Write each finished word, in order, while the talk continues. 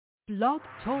Blog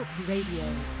Talk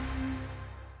Radio.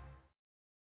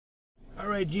 All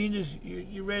right, Genius,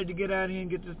 you ready to get out here and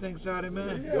get this thing started,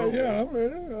 man? Yeah, I'm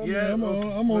ready.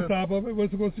 I'm on top of it.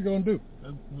 What's you gonna do?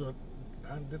 Look,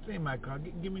 this ain't my car.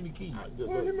 Give me the keys.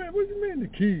 What you mean the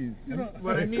keys?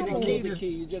 I need the key.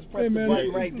 You just press the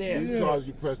button right there. Yeah.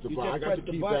 You press the button. I got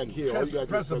the key back here. All you got to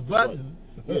press do a is button.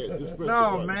 Yeah, just press the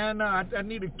No, button. man, no. I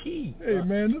need a key. Hey,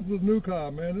 man, this is a new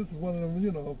car, man. This is one of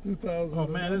them, 2000. Oh,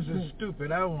 man, this is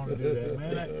stupid. I don't want to do that,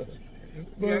 man.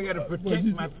 I got to protect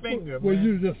my finger, well, man.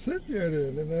 you just sit there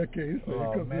then, in that case.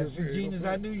 Oh, man, Genius,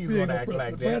 I knew you were going to act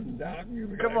like that.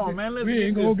 Come on, man, let's we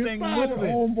ain't get gonna this get thing started,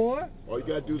 moving. homeboy. All you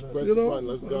got to do is press the button.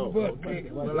 Let's go. Okay,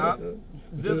 well,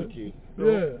 this is key.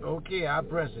 Yeah. Okay, I'll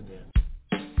press it then.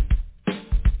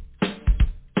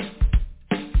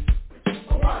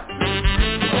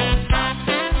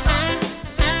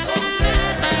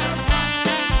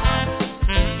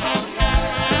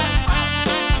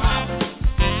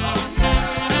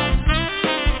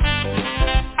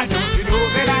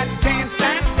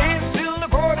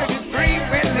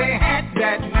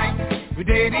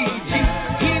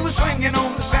 He was swinging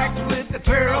on the sax with a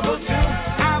terrible tune.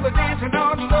 I was dancing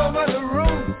all over the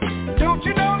room. Don't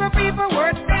you know the people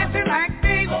were dancing like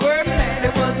they were mad?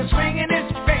 It was the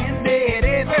swingin'est band they'd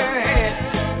ever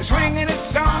had. The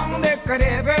swingin'est song there could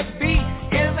ever be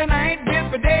is the night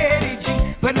with for Daddy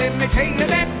G. But let me tell you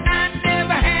that I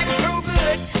never had it so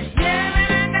good. Yeah,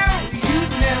 and I know you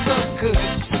never could.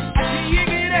 I see you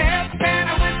get a help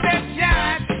banner with that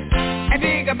jive and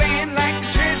dig a band like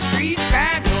the Church Street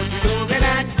Five. Don't you know that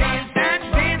I danced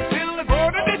till the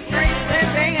quarter to three when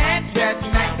they had that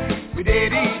night with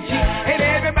Daddy G. And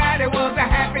everybody was as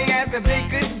happy as they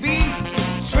could be,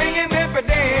 swinging with for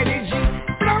Daddy G.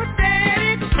 Blow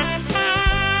Daddy, blow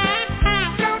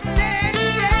Daddy,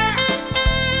 yeah.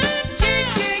 Yeah,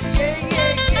 yeah, yeah,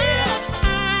 yeah, yeah.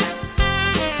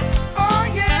 Oh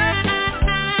yeah,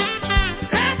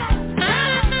 come on,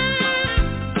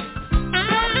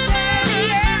 blow Daddy,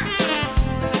 yeah.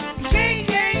 Yeah,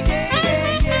 yeah, yeah,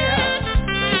 yeah, yeah.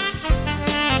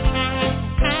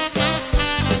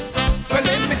 But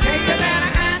let me tell you that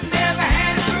I never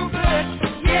had it so good.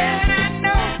 Yeah, and I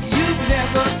know you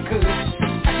never could.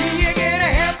 I see you get a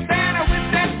help banner with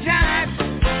that jive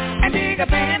and dig a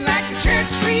band like the Church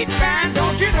Street Five.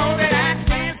 Don't you know that I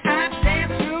danced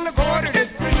till the quarter to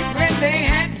three when they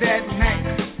had that night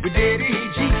with Daddy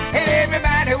G. And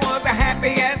everybody was as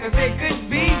happy as they could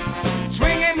be,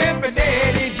 swinging with for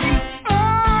Daddy G.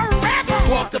 Oh, rapper!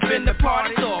 Walked up in the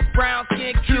party, saw a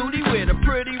brown-skinned cutie with a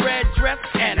pretty red dress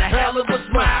and a hell of a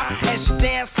smile. And she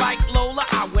danced like Lola.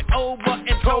 I went over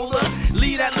and told her,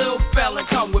 leave that little fella,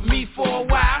 come with me for a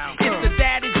while. It's the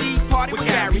Daddy G party with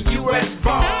Gary U.S.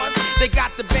 bars. They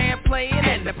got the band playing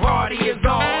and the party is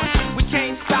on. We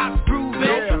can't stop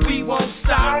grooving, we won't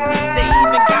stop. They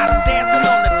even got us dancing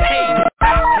on the table.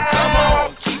 Come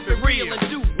on, keep it real and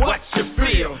do what you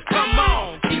feel. Come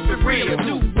on, keep it real and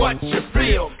do what you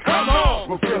feel. Come on.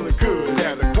 We're feeling good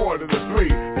at a quarter to three.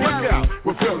 Look out,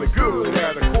 we're feeling good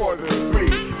at a quarter to three.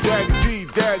 Daddy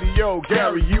G, Daddy O,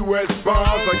 Gary U.S.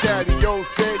 Bonds. Like Daddy O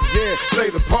said, yeah, say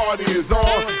the party is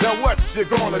on. Now what you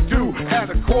gonna do at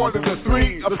a quarter to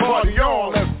three? A party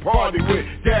on, let's party with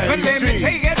Daddy But let me G.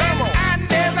 tell you that I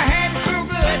never had it so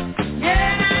good.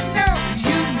 Yeah, and I know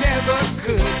you never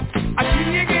could. I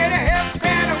see you get a help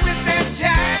banner with that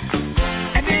jive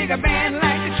and dig a band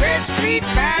like the Church Street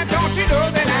Five. Don't you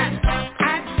know that I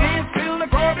danced till the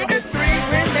quarter to three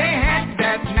when they had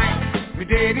that night with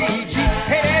Daddy G.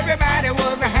 And everybody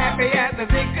was as happy as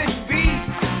they could be,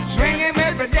 swinging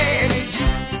with the Daddy G.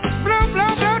 Blow,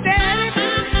 blow, blow, Daddy.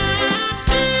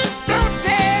 Blow,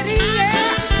 Daddy, yeah.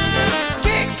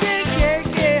 Yeah, yeah, yeah,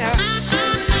 yeah.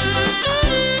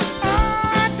 Oh,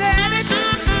 Daddy.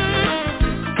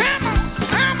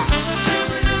 Come on.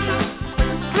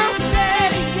 Blow,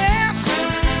 Daddy, yeah.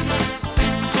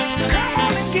 Come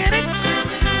on and get it.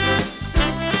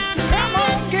 Come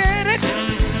on, get it.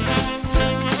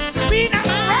 Beat up the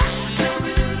rock.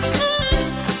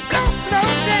 Blow, blow,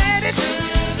 Daddy.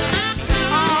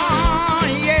 Oh,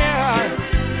 yeah.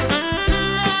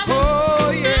 Oh,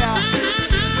 yeah.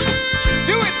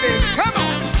 Do it, baby. Come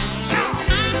on.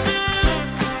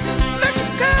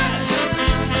 Looking good.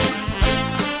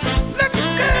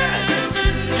 Looking good.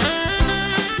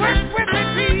 Work with me,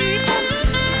 people.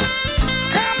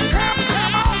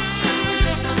 Come on.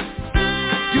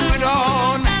 Do it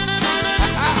all night.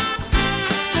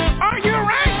 Are you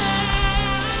right?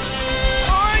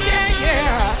 Oh, yeah,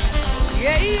 yeah.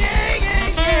 Yeah, yeah,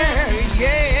 yeah,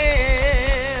 yeah,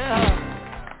 yeah.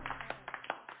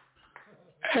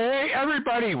 Hey,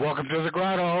 everybody, welcome to the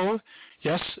Grotto.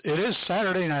 Yes, it is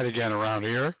Saturday night again around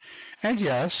here. And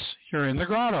yes, you're in the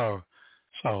Grotto.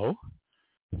 So,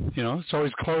 it's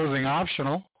always clothing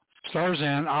optional.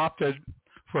 Starzan opted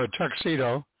for a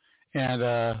tuxedo. And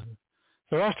the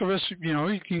rest of us,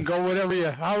 you can go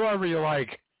however you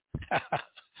like.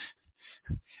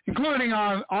 Including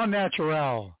on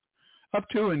Natural. Up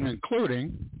to and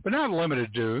including, but not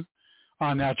limited to,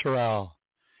 on Natural.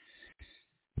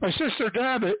 My sister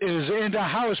Deb is in the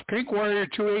house, Pink Warrior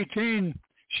 218.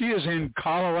 She is in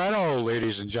Colorado,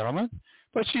 ladies and gentlemen,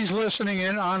 but she's listening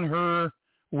in on her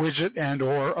widget and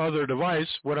or other device,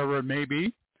 whatever it may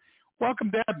be.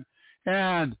 Welcome, Deb.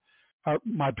 And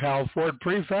my pal Ford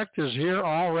Prefect is here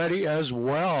already as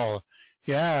well.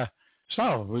 Yeah,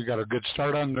 so we got a good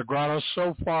start on the Grotto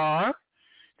so far.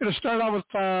 Going to start out with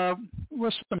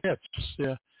some hits,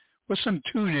 with some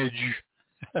tunage.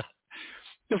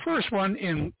 The first one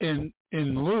in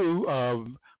lieu of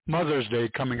Mother's Day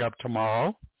coming up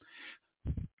tomorrow,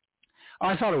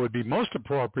 I thought it would be most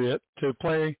appropriate to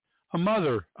play a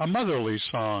motherly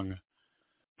song.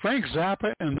 Frank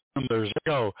Zappa and the Mothers.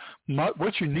 Go.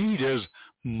 What you need is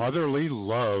motherly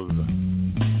love.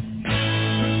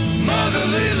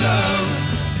 Motherly love.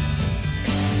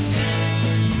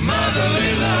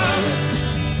 Motherly love.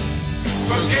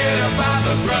 Forget about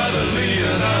the brotherly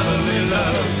and otherly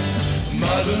love.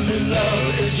 Motherly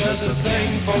love is just a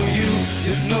thing for you.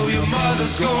 You know your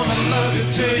mother's gonna love you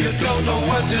till you don't know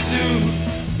what to do.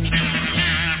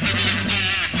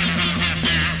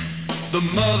 The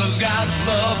mother's got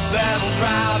love that'll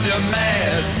drive you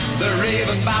mad. They're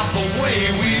raving about the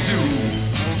way we do.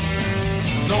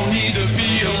 No need to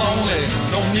feel lonely,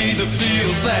 no need to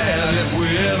feel sad. If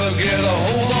we ever get a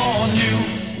hold on you,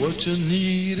 what you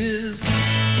need is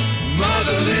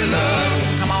motherly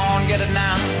love. Come on, get it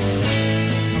now.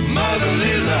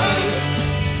 Motherly love.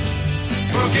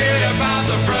 Forget about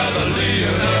the brotherly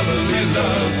and otherly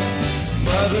love.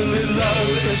 Motherly love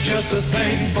is just a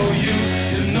thing for you.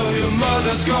 You know your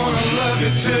mother's gonna love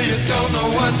you till you don't know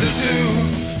what to do.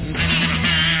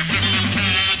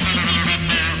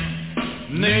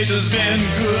 Nature's been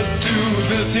good to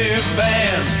this here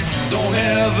band. Don't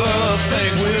ever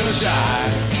think we're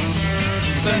shy.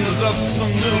 Send us up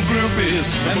some little groupies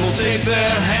and we'll take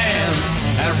their hands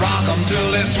and rock them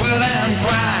till they sweat and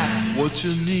cry. What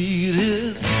you need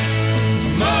is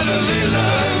motherly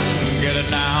love. Get it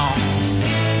now.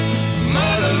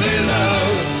 Motherly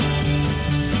love.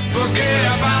 Forget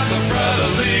about the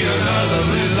brotherly and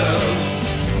otherly love.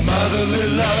 Motherly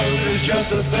love is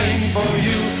just a thing for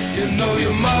you. You know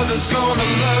your mother's gonna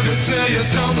love you till you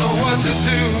don't know what to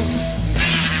do.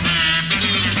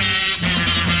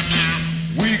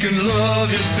 We can love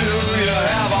you till you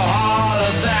have a heart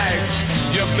attack.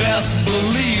 You best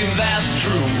believe that's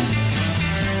true.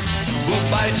 We'll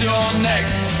bite your neck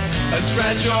and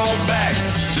scratch your back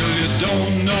till you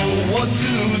don't know what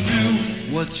to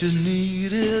do. What you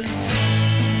need is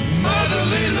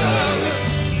motherly love.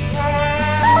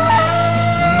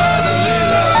 Motherly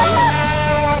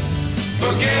love.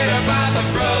 Forget about the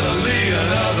brotherly and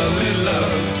otherly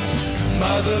love.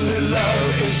 Motherly love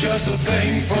is just a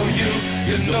thing for you.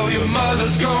 You know your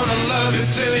mother's gonna love you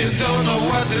till you don't know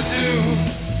what to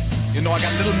do. You know I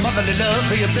got a little motherly love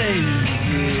for you, baby.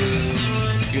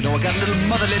 You know I got a little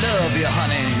motherly love for you,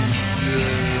 honey.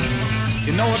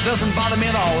 You know it doesn't bother me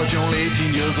at all that you're only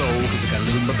 18 years old, 'cause I got a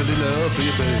little motherly love for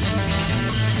you, baby.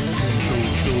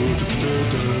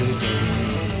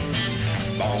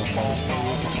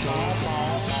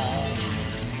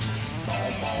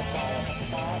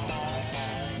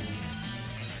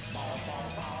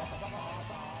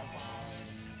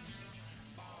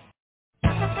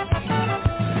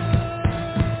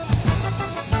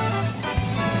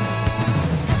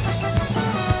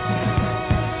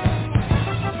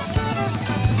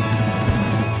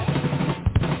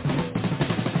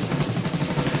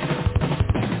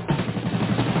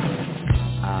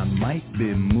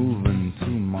 Be moving to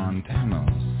Montana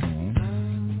soon,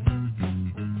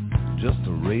 just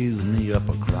to raise me up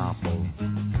a crop of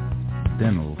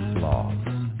dental floss.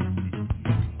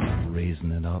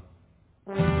 Raising it up,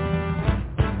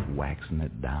 waxing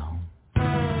it down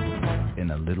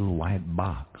in a little white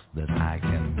box that I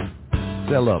can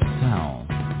sell uptown.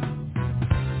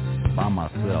 By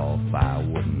myself I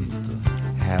wouldn't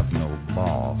have no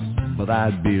boss, but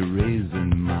I'd be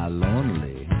raising my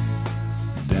lonely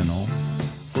dental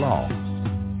floss.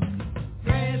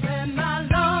 Raising my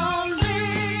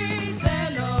lonely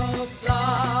dental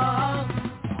floss.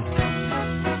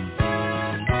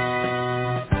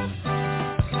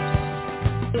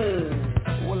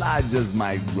 Well, I just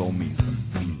might grow me some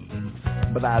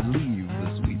seeds, but I'd leave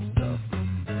the sweet stuff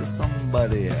to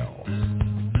somebody else.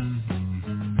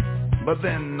 But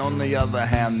then, on the other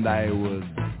hand, I would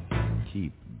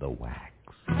keep the wax,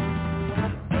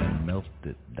 melt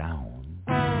it down,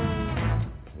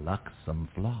 pluck some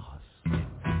floss,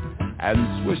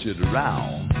 and swish it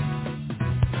around.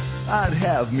 I'd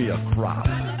have me a crop,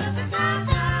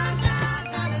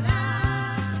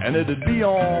 and it'd be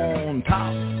on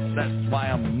top. That's why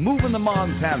I'm moving to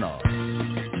Montana.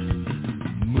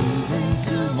 Moving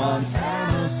to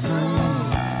Montana soon.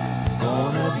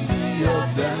 Gonna be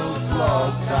a dental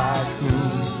floss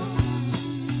tycoon.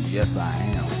 Yes, I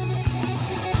am.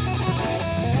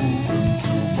 Moving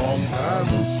to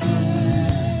Montana soon.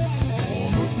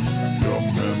 Gonna be a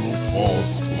dental floss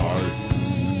tycoon.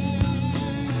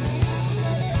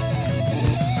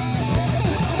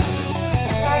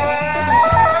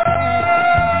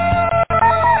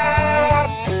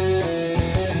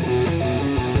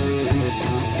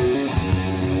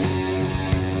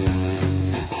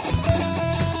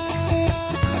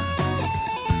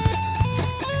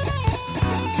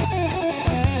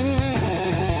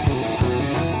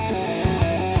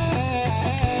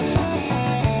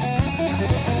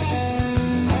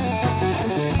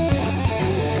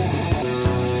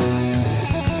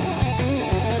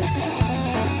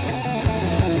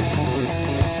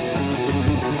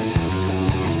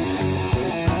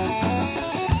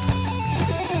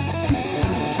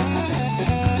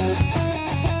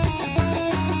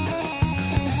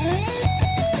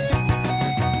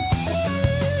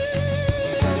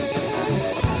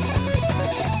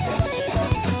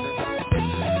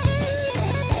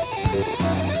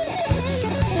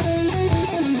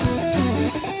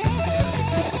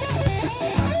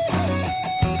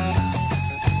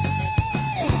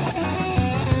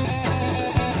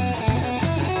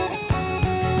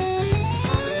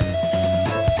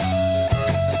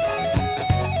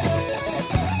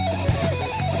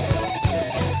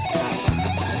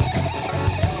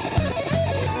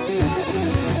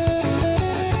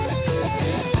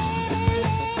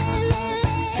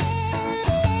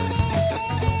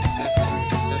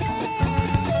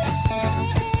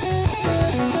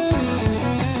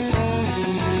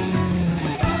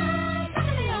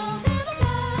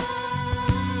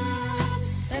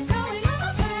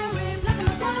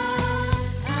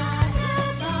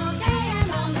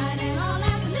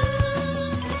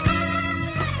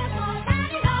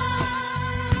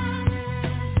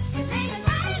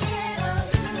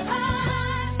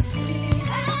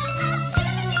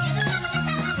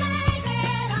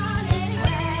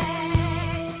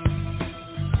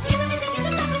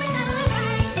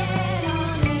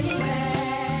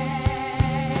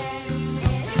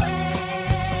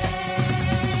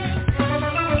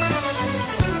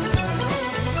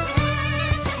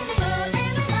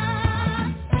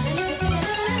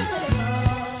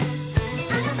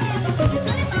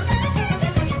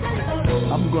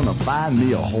 Find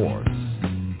me a horse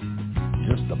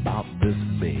just about this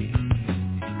big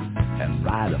and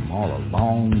ride him all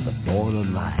along the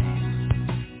borderline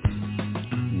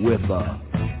with a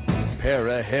pair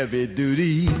of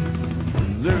heavy-duty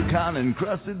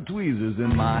zircon-encrusted tweezers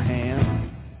in my hand.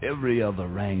 Every other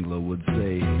wrangler would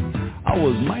say I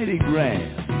was mighty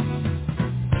grand.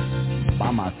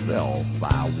 By myself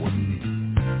I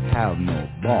wouldn't have no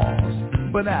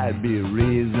boss, but I'd be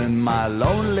raising my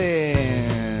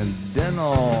lonely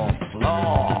dental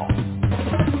floss.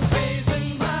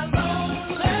 Raising my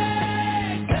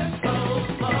lonely dental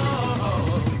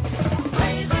floss.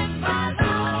 Raising my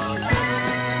lonely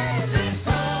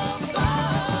dental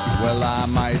floss. Well, I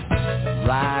might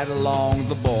ride along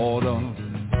the border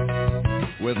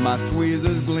with my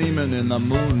tweezers gleaming in the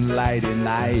moonlighty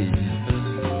night,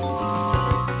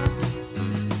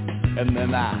 and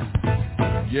then I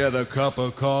get a cup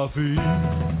of coffee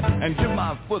and give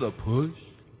my foot a push.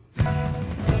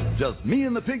 Just me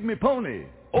and the pygmy pony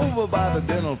over by the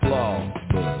dental floss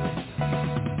bush.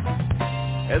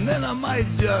 And then I might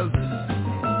just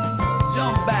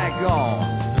jump back on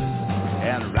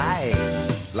and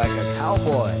ride like a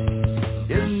cowboy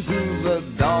into the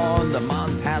dawn to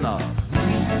Montana.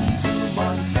 To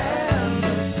Montana.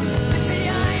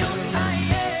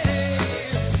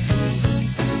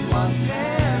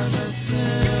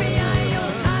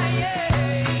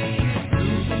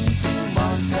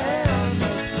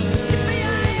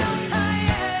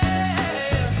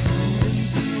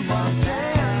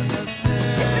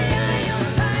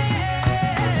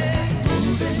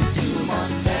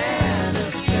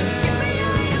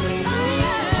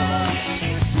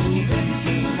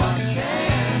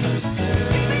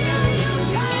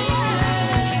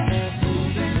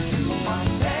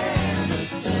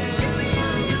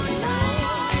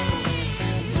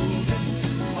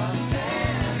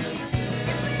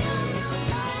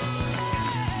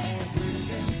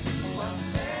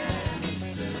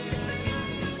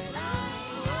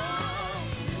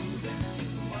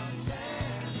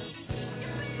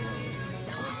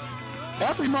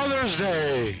 Happy Mother's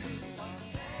Day.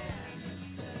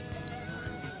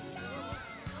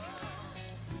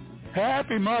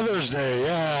 Happy Mother's Day.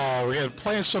 Yeah, we had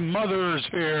playing some mothers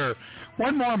here.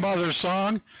 One more mother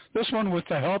song. This one with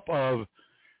the help of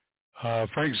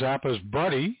Frank Zappa's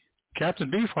buddy, Captain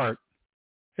Beefheart.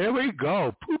 Here we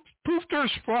go. Poof der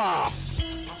Sprach.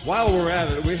 While we're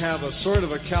at it, we have a sort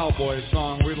of a cowboy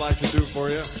song we'd like to do for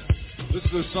you. This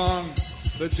is a song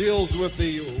that deals with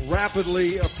the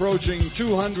rapidly approaching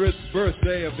 200th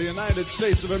birthday of the United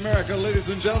States of America. Ladies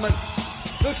and gentlemen,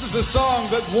 this is a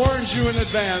song that warns you in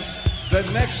advance that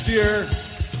next year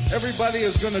everybody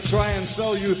is going to try and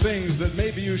sell you things that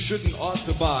maybe you ought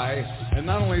to buy. And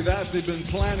not only that, they've been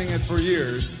planning it for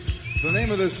years. The name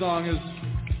of this song is,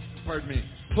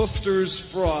 Pufter's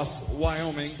Froth,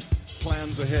 Wyoming,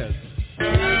 Plans Ahead.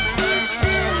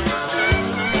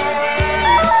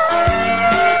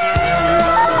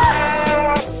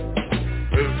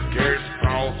 Pufter's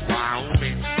Froth,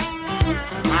 Wyoming,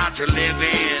 about to live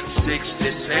in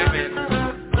 67.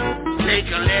 Take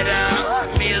a letter,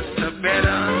 Mr.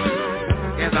 Better,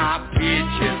 as our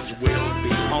pigeons will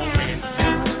be homing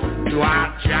to our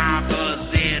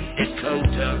jobbers in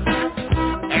Dakota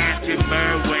and to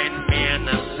Merwin,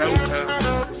 Minnesota.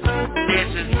 This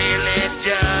is merely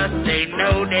just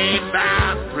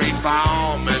about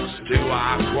performance to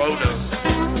our quota,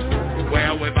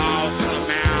 where we've all come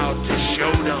out to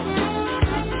show them,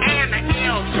 and the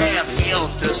hills have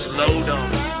hills to slow them.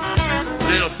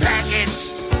 Little packets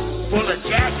full of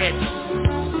jackets,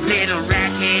 little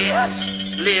rackets,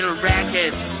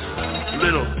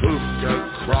 little poof to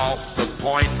cross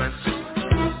appointments,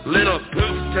 little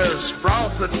poof to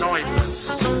froth anointments,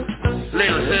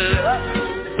 little hood,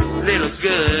 little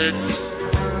good,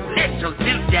 little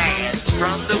doodads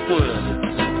from the woods.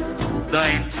 The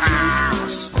entire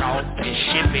stock is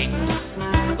shipping,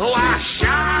 though our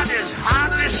shot is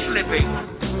hardly slipping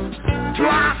to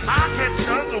our pockets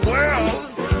of the world.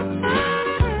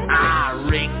 Our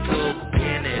wrinkled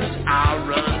pennies, our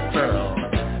unfurled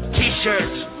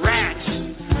T-shirts, racks,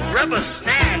 rubber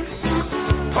snacks,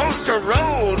 poster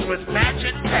rolls with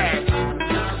matching packs.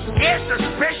 Yes, a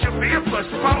special beer for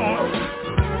sport,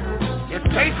 and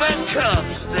paper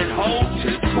cups that hold 2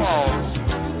 claws.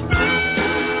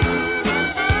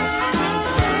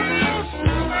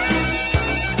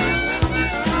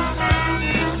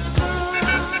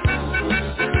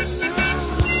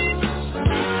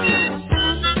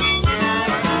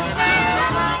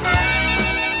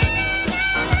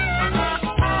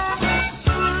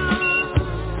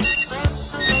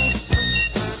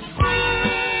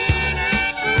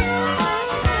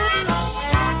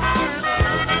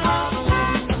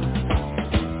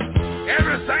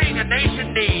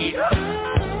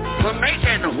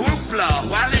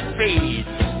 While it feeds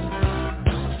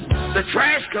the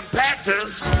trash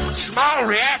compactors, small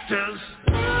reactors,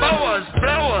 mowers,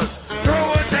 blowers,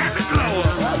 throwers, and the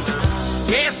glowers.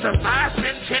 Yes, a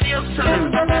bicentennial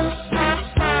salute.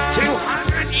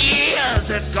 200 years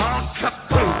have gone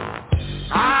kaput.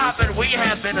 Ah, but we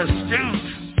have been astute.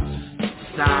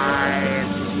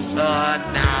 Size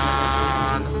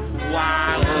anon,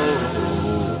 wow,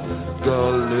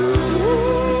 galoo.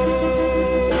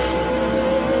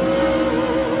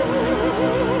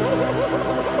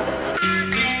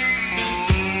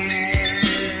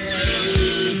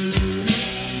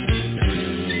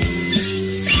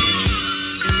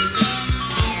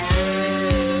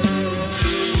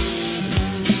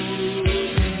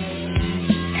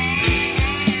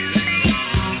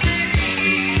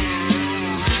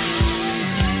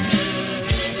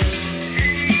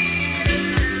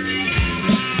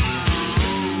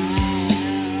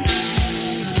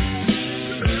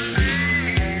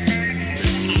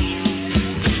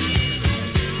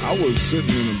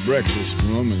 Sitting in a breakfast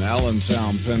room in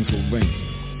Allentown, Pennsylvania,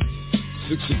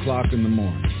 6 o'clock in the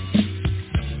morning.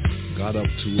 Got up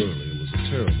too early. It was a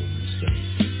terrible mistake.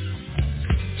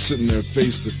 Sitting there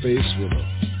face to face with a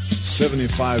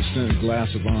 75-cent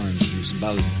glass of orange juice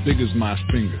about as big as my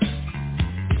finger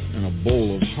and a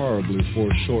bowl of horribly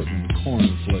foreshortened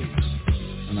cornflakes.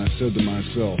 And I said to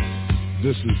myself,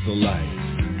 this is the life.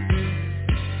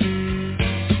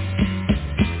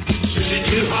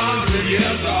 200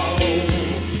 years old.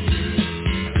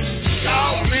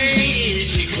 Told me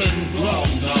she couldn't grow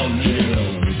no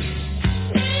nails.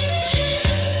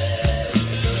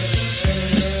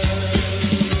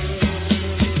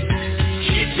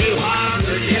 She's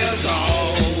 200 years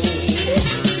old.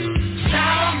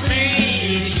 Told me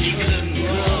she couldn't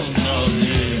grow no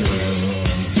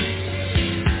nails.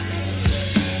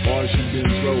 Boy, she'd be in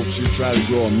trouble if she tried to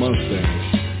grow a mustache.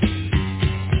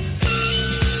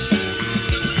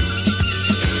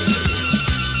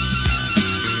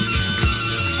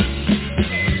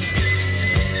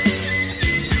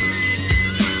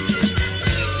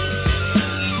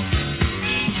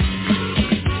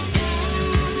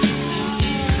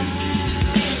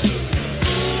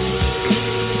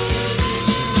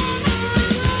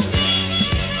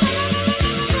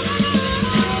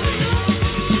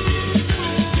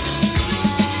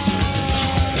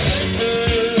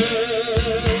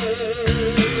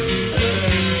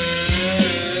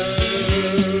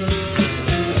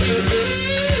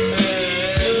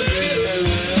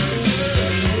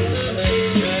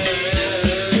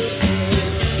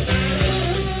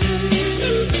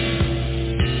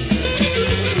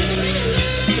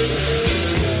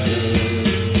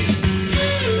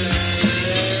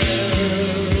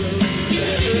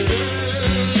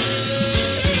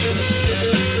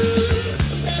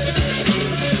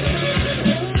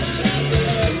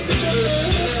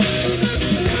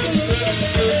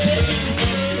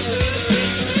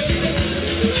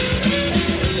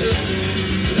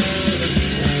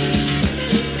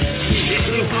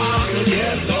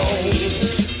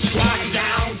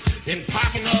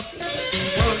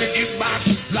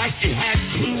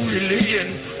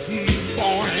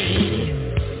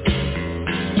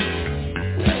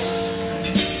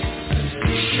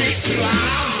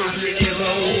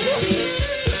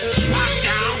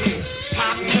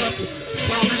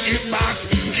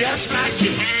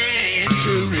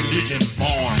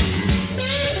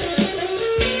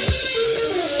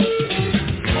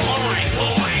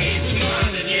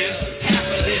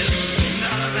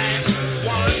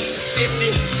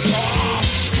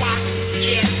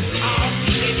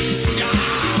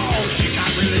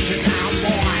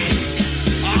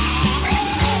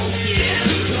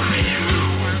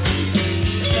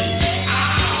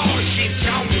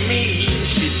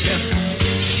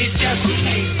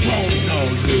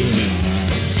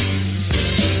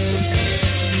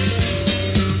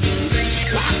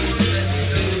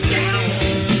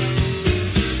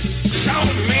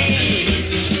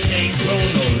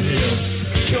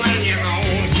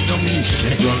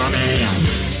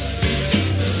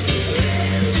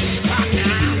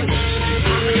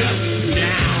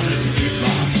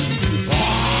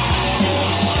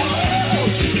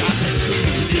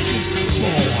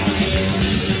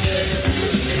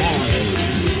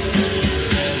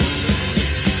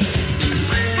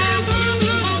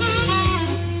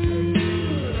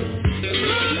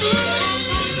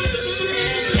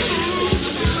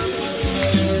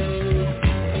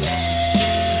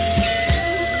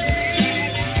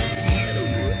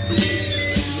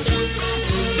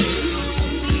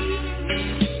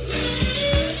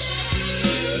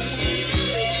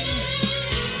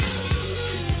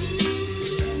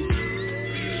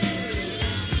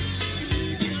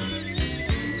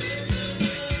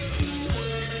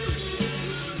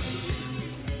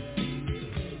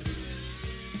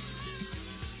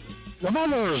 The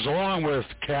Mothers, along with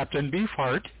Captain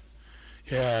Beefheart,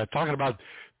 talking about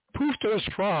Poof to His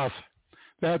Trough.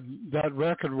 That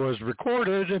record was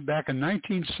recorded back in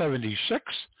 1976,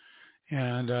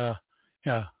 and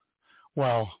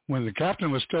when the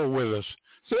Captain was still with us.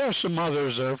 So there's some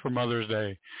mothers there for Mother's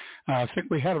Day. I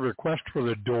think we had a request for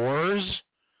the Doors,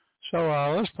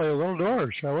 so let's play a little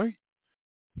Doors, shall we?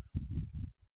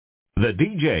 The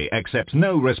DJ accepts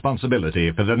no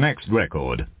responsibility for the next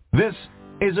record. This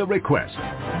is a request.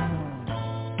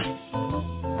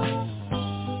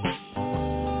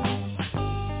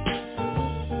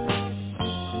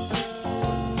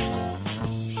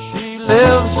 She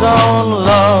lives on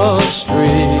Love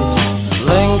Street,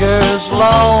 lingers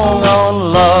long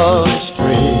on Love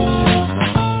Street.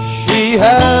 She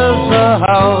has a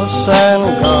house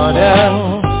and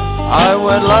garden. I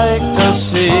would like to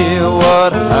see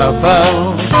what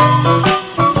happens.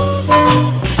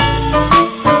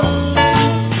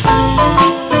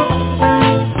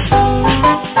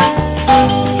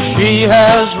 She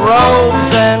has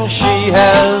robes and she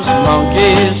has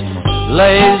monkeys,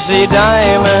 lazy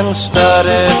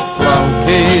diamond-studded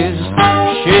flunkies.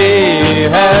 She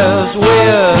has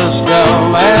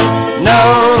wisdom and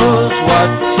knows what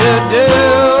to do.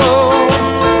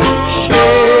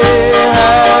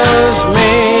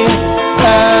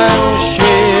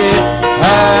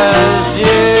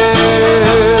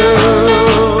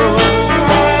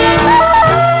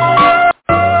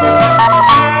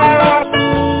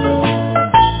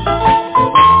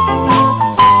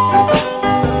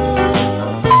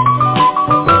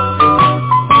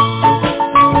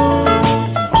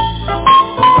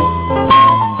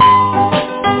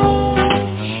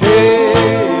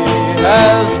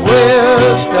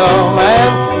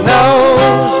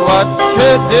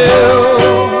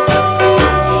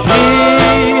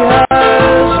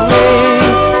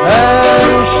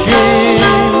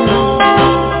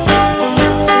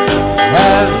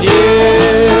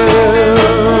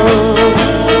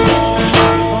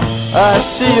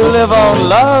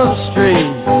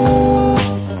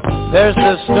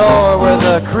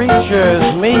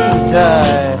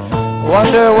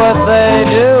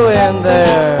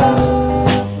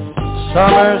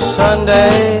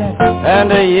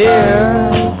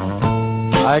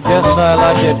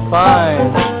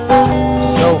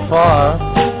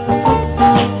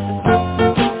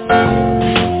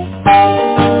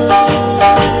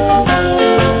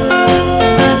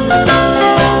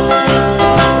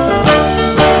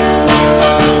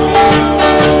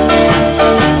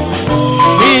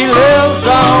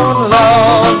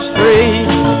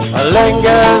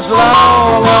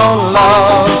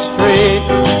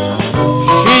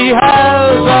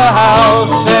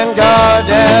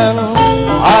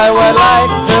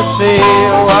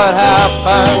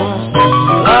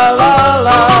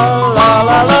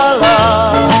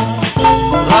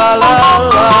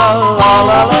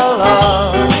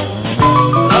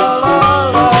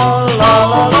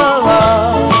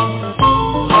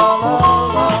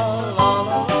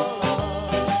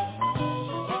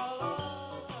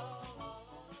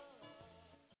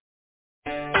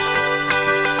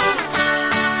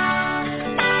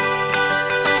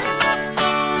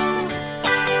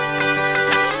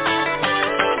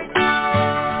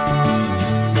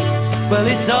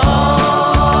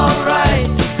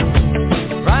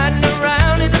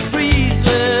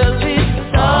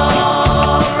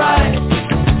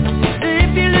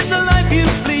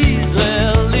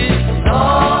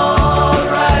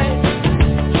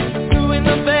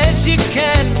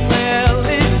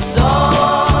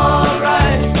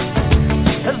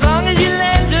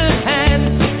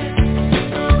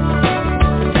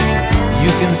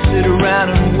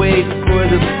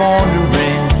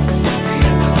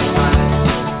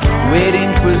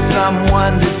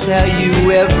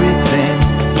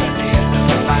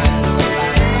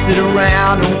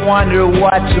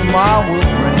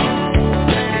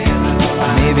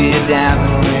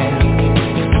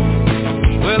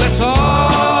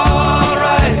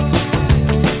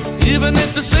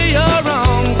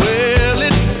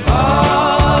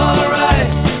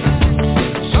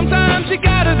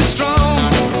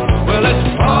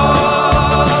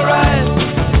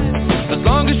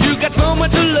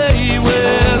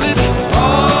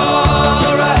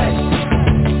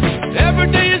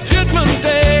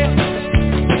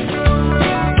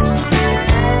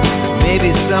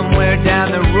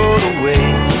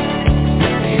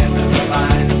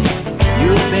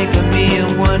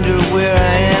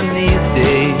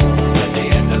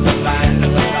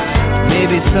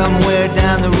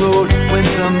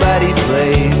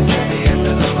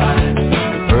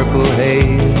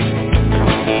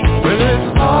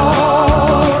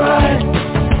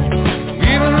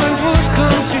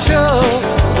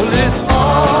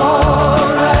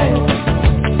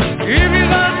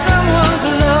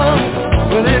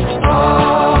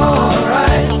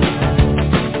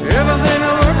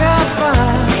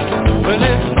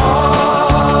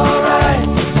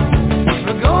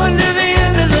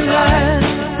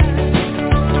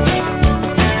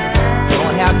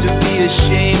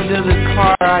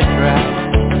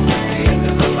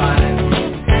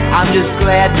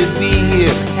 glad to be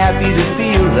here, happy to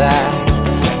feel that.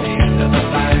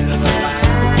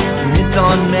 And it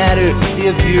don't matter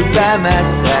if you're by my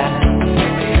side.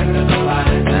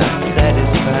 I'm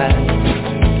satisfied.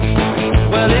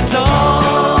 Well, it's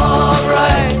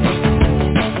alright,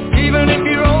 even if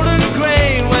you're old and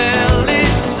gray. Well,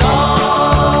 it's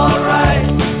alright,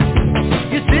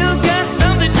 you still got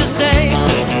something to say.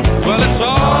 Well, it's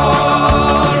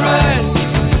alright,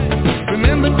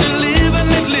 remember to live and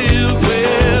let live.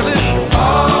 Well, it's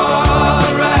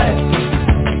alright,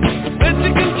 the best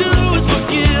you can do is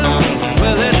forgive.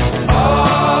 Well, it's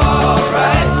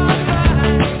alright,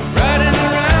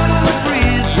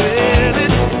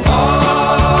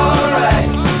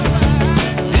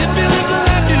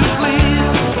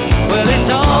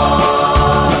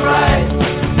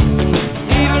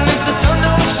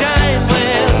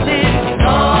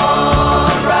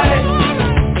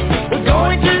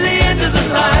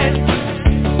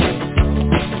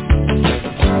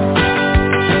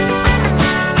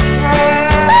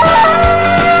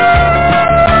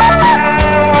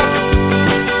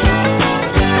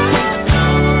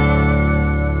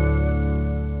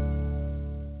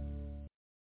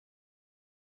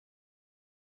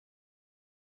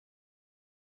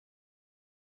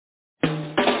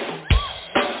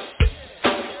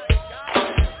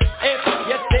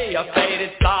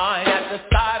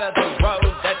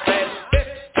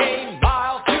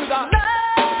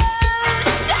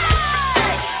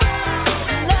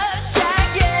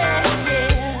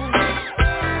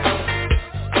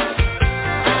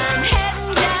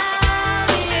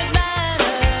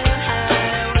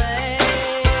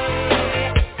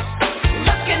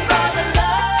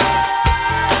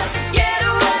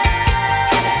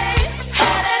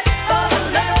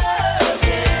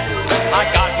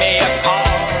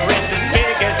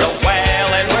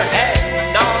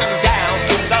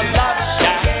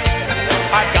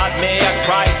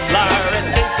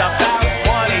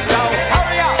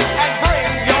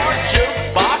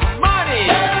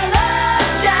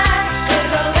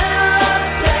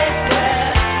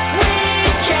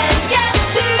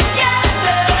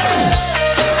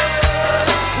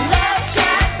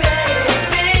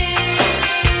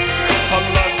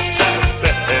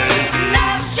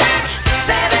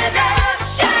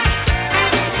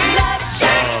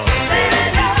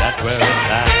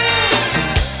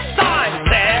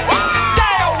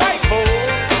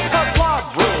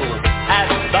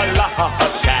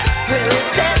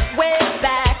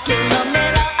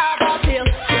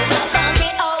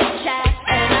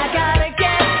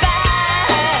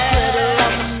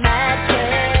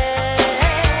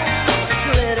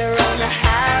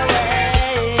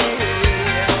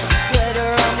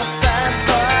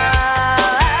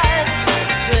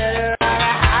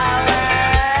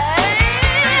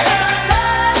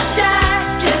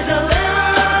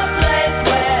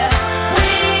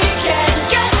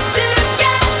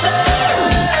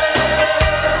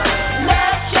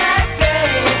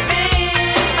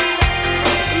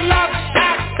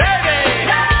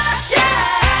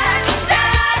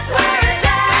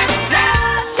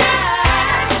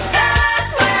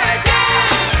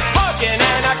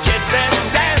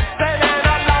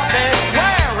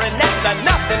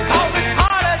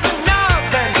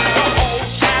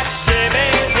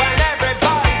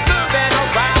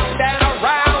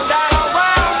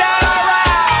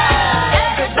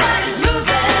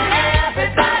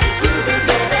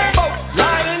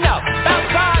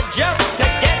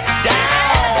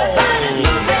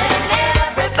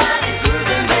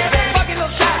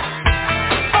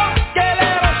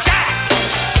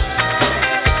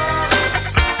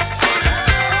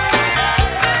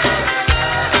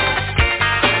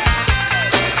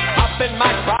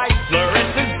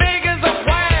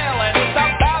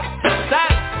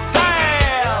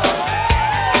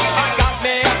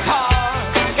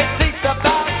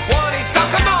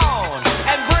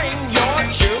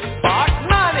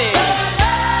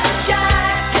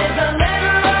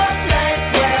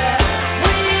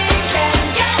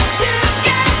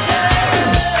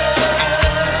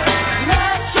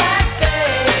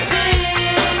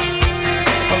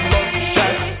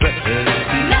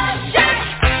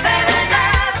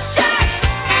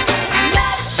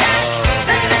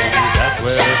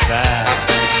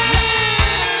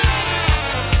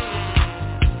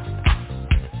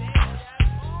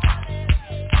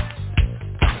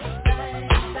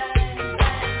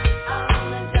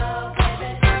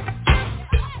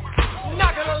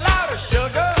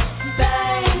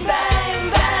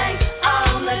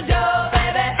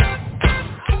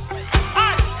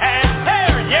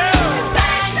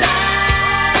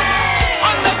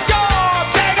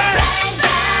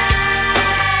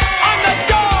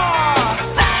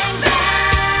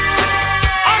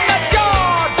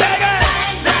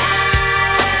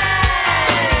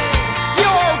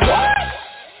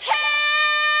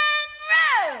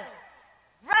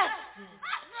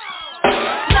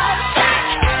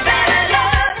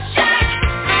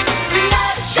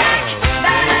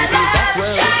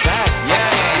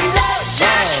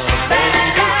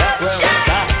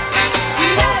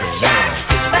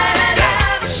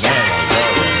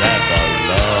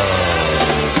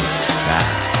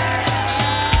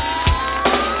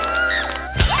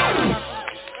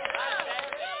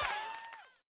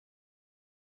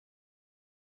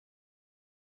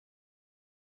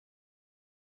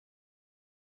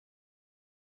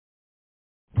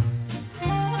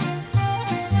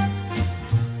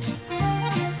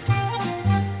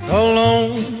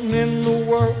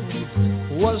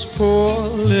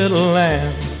 little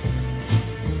lamb,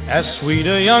 as sweet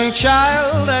a young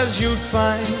child as you'd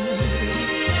find.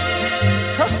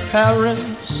 Her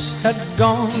parents had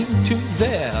gone to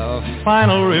their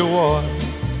final reward,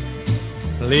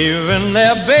 leaving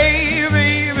their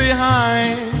baby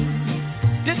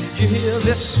behind. Did you hear?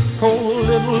 This poor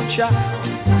little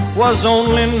child was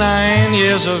only 9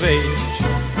 years of age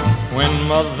when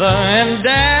mother and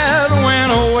dad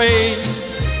went away.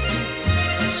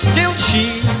 Still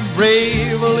she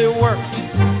bravely worked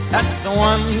at the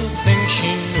one thing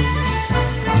she knew,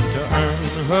 to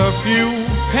earn her few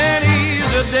pennies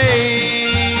a day.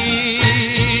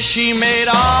 She made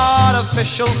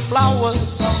artificial flowers,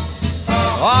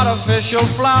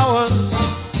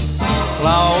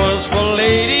 flowers for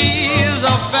ladies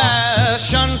of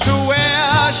fashion to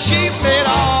wear. She made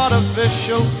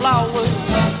artificial flowers,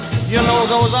 you know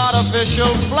those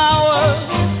artificial flowers,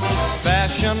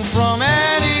 fashioned from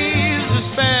Annie's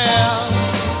despair.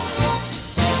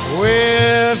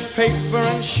 With paper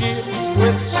and sheet,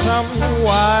 with some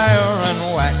wire and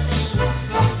wax,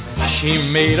 she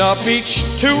made up each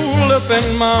tulip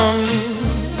and mum.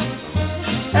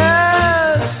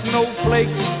 As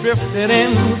snowflakes drifted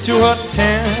into her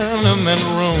tenement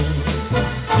room,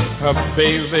 her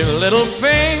baby little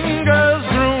fingers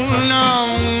grew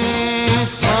numb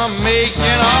from making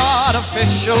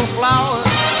artificial flowers,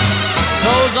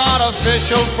 those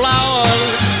artificial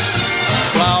flowers,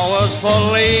 flowers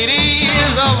for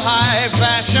ladies of high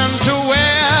fashion to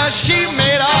wear. She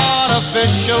made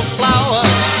artificial flowers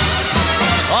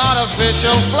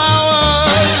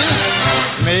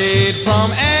made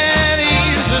from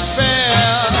Annie's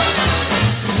despair.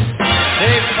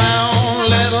 They found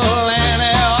little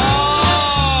Annie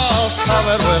all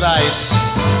covered with ice,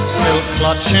 still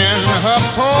clutching her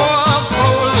poor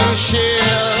frozen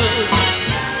shears.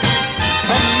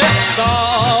 Amidst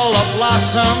all the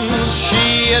blossoms she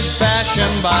had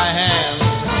fashioned by hand,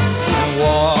 and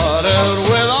watered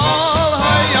with all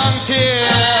her young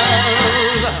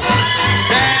tears.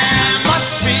 There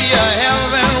must be a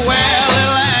heaven where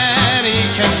little Annie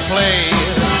can play,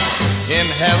 in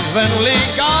heavenly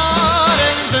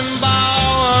gardens and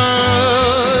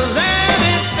bowers. And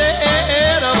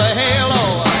instead of a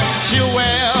halo, she'll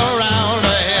wear around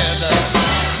her head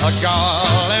a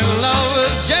garland of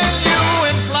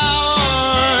genuine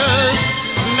flowers.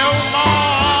 No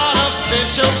more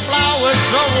artificial flowers,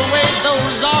 throw away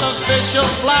those artificial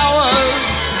flowers,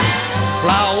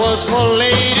 flowers for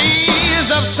ladies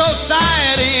of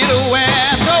society to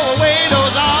wear. Throw away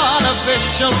those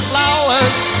artificial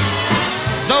flowers,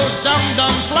 those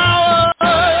dum-dum flowers,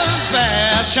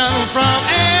 fashioned from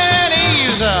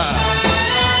Annie's,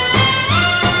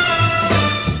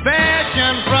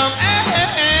 fashioned from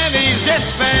Annie's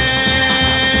despair.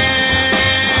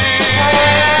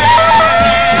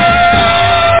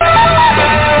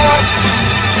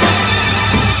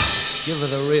 Give her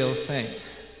the real thing.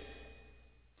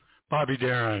 Bobby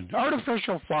Darin,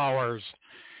 artificial flowers.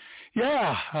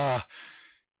 Yeah,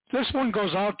 this one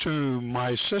goes out to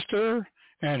my sister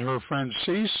and her friend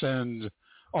Cease and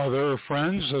other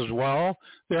friends as well.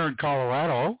 They're in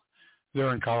Colorado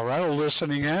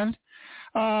listening in.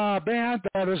 Band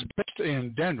that is based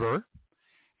in Denver,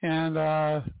 and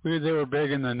they were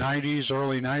big in the 90s,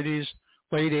 early 90s,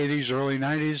 late 80s, early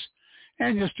 90s,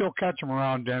 and you still catch them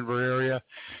around Denver area.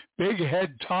 Big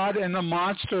Head Todd and the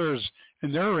Monsters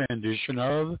in their rendition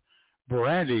of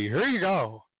Brandy. Here you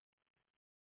go.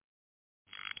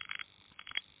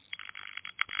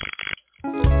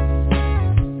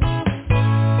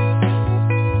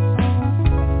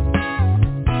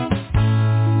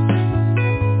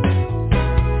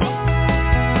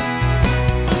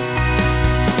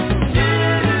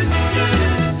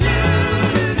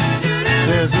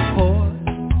 There's a port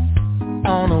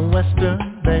on a western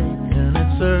bay, and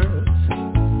it serves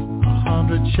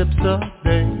 100 ships a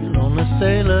day. Lonely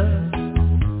sailors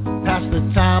pass the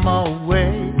time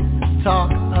away,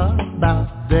 talk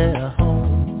about their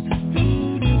homes.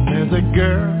 There's a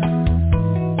girl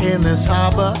in this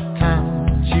harbor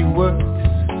town. She works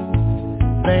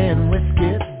laying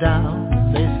whiskey down.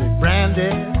 They say,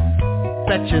 Brandy,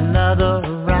 fetch another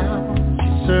round. She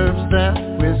serves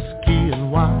them whiskey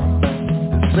and wine.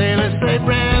 The sailors say,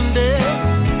 Brandy,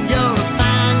 you're a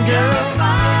fine girl.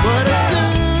 What a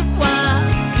good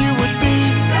wife you would be.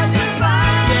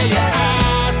 Yeah, your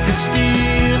eyes could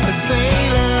steal a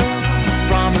sailor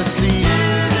from the sea.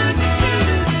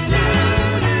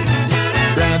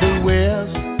 Brandy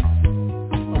wears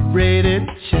a braided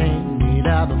chain made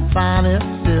out of finest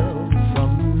silk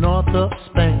from north of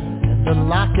Spain, and the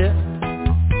locket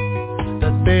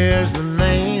that bears the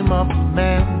name of the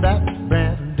man that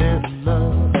Brandy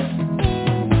loves.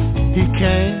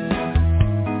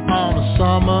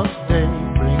 summer's day,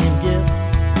 bringing gifts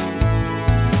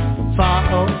far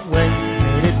away,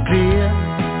 made it clear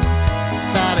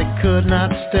that it could not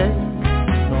stay.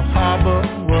 The harbor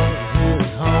was his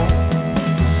home.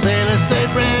 Sailors say,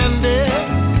 Brandy,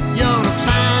 you're a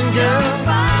fine girl.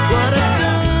 What a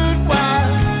good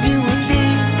wife you would be.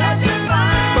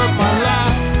 But my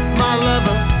life, my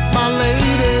lover, my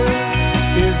lady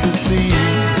is the sea.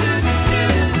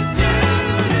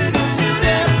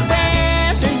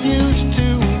 Brandy used to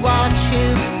watch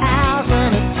his eyes when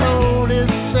he told his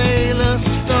sailor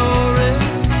story.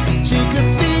 She could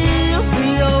feel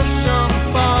the ocean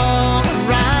fall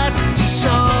right. She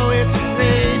saw its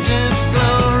raging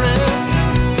glory.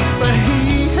 But he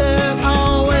had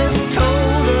always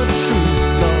told the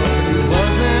truth, Lord, he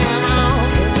wasn't on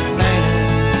his planet.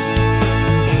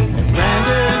 And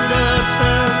Brandy does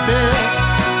her best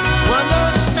to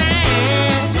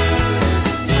understand.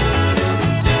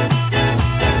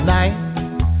 At night,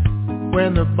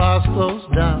 when the bars close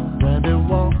down, Brandy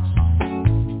walks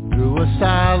through a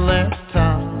silent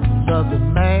town. Of the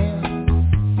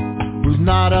man who's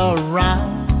not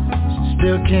around, she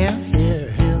still can't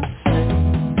hear him say.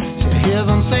 She hears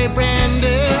him say,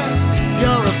 Brandy,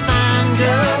 you're a fine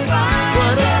girl.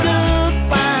 What a good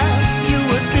wife you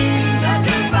would be.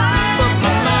 But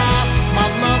my life, my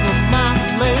lover, my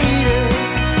lady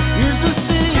is the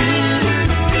sea.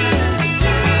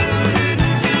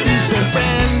 He said,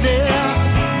 Brandy,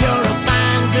 you're a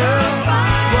fine girl.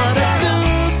 What a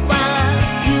good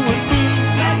wife you would be.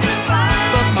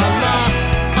 But my life,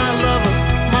 my lover,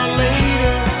 my lady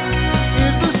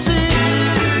is the sea.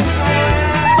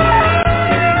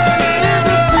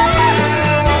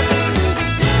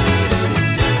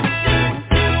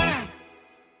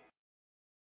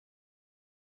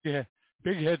 Yeah,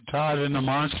 Big Head Todd and the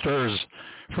Monsters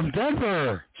from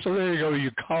Denver. So there you go,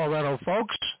 you Colorado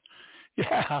folks.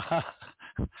 Yeah.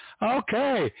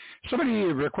 Okay. Somebody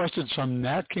requested some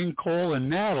Nat King Cole and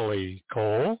Natalie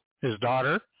Cole, his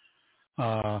daughter.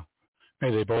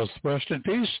 May they both rest in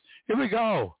peace. Here we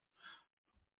go.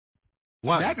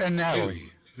 Nat and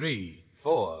Natalie. 2, 3,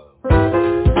 4.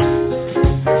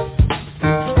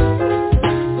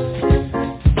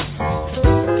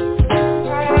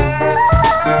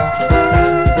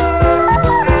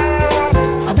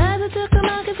 A brother took a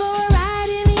monkey for a ride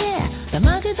in the air. The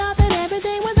monkey thought that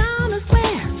everything was on a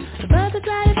square. The brother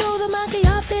tried to throw the monkey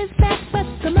off his back, but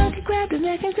the monkey grabbed his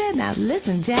neck and said, now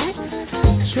listen, Jack.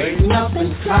 Straighten up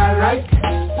and fly right.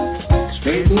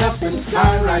 Straighten up and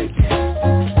fly right.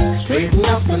 Straighten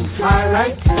up and fly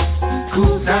right.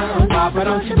 Cool down, Papa,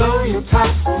 don't you blow your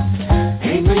top.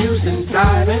 Ain't no use in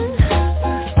driving.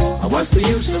 What's the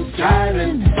use of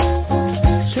driving?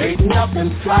 Straighten up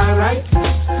and fly right.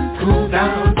 Cool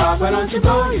down, Papa, don't you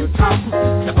blow your top.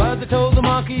 The brother told the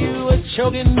monkey, you are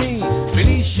choking me.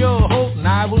 Release your hope and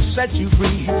I will set you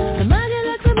free. The monkey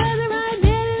looked the brother right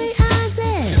dead in the eye and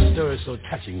said, This story is so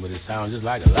touching, but it sounds just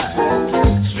like a lie.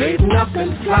 Straighten up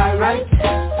and fly right.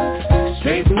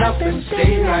 Straighten up and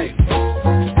stay right.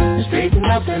 Straighten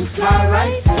up and fly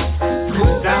right.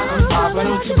 Cool down, Papa,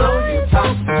 don't you blow your top.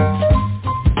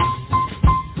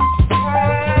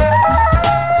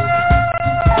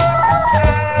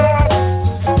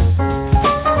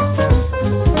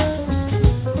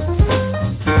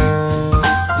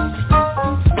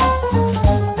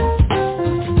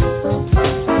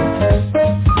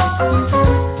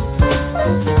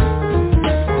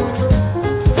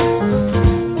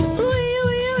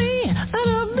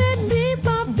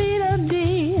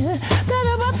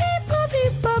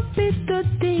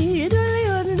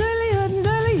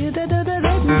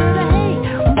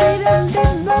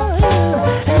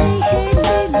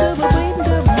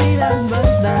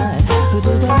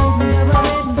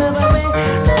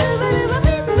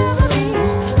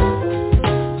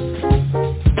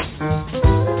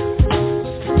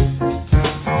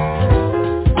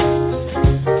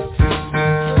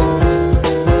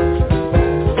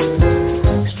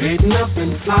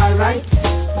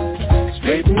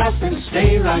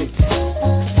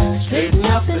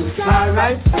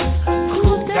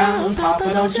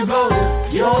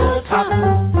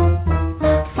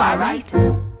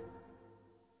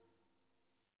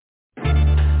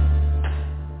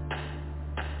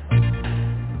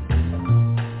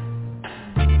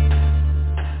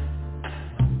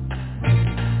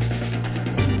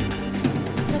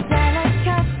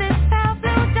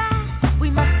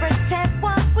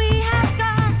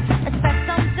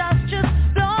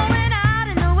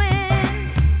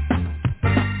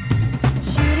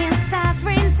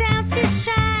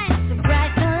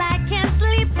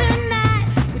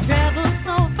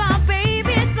 so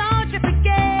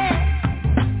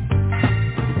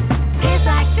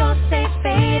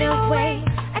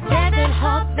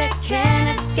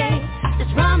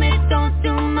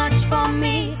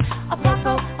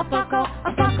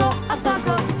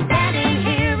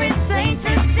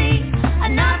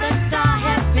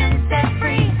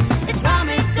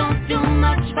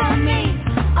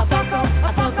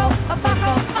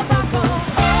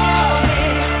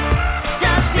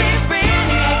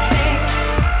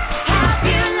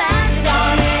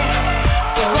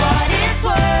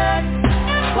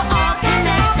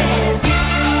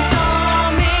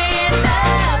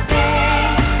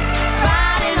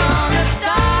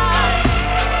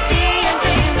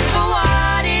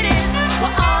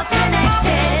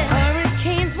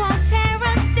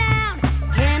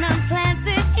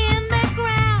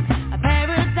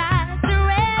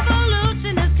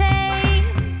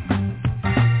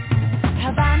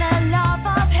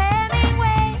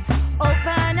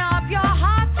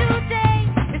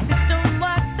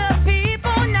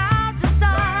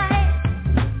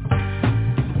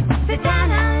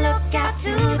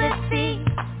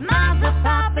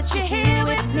you here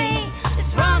with me.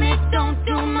 It's wrong, it don't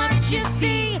do much, you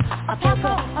see. A poco,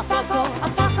 a poco, a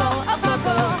poco, a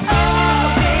poco.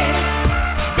 Oh, babe,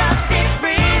 does it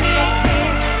really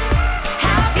exist?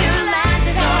 Have you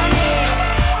landed on it?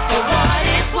 For what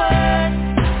it's worth,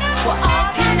 we're all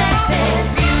connected.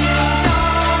 You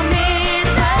don't miss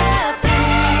a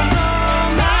thing,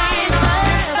 don't miss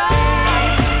a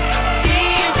thing.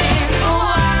 Seeing things for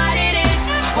what it is,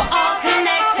 we're all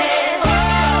connected.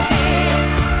 Oh, babe,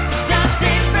 does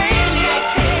it really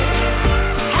exist?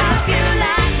 Have you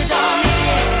landed on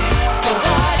it? For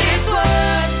what it's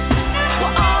worth,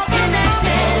 we're all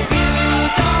connected. You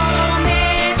don't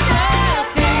miss a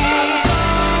thing,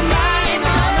 don't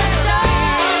miss a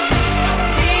thing.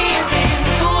 Seeing things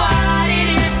for what it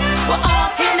is, we're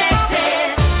all connected. Hope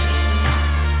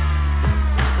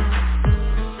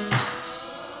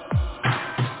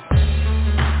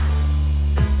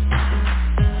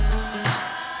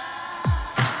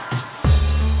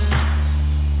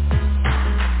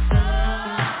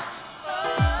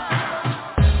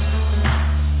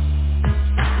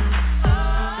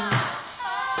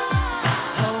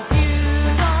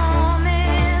you don't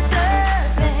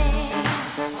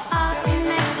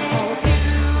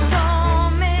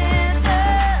miss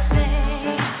a thing.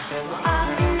 We're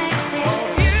all connected.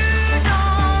 Hope you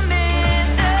don't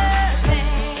miss a thing.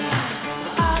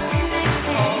 We're all connected.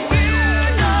 Hope you don't miss a thing. We're all connected. Hope you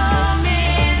don't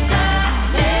miss a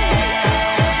thing.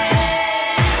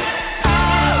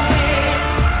 Oh, babe,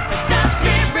 does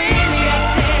it really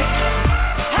exist?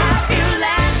 Have you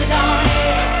landed on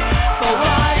it? For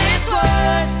what it's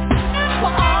worth,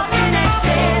 we're all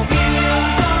connected. You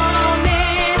don't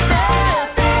miss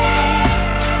a thing.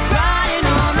 Riding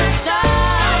on the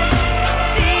stars,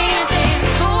 seeing things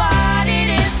for what it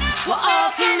is. We're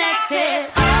all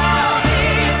connected. Oh,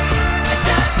 babe,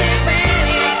 does it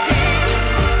really exist?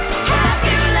 Have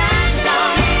you landed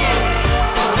on it?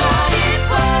 For what it's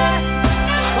worth,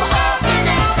 we're all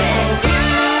connected. You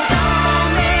don't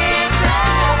miss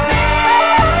a thing.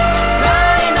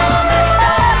 Riding on the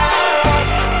stars,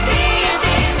 seeing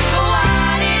things for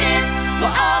what it is.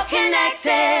 We're all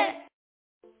connected.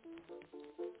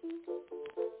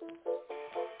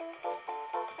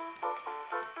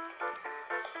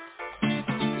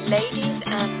 Ladies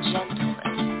and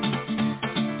gentlemen,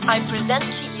 I present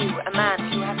to you a man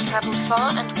who has travelled far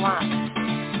and wide.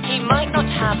 He might not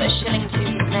have a shilling to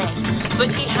his name, but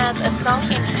he has a song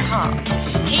in his heart.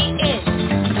 He is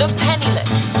the penniless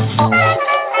Oxford.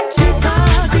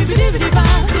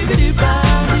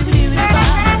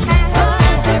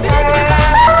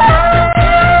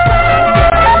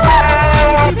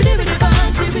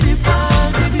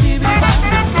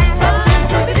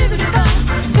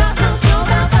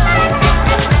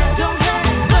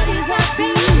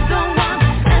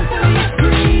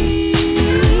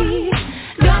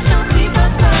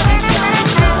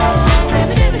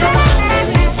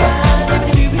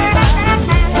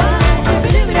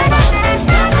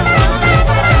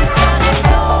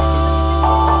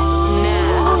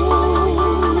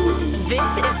 This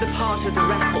is the part of the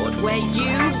record where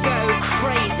you go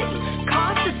crazy.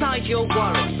 Cast aside your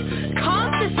worries,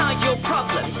 cast aside your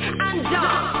problems, and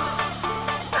dance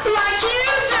like you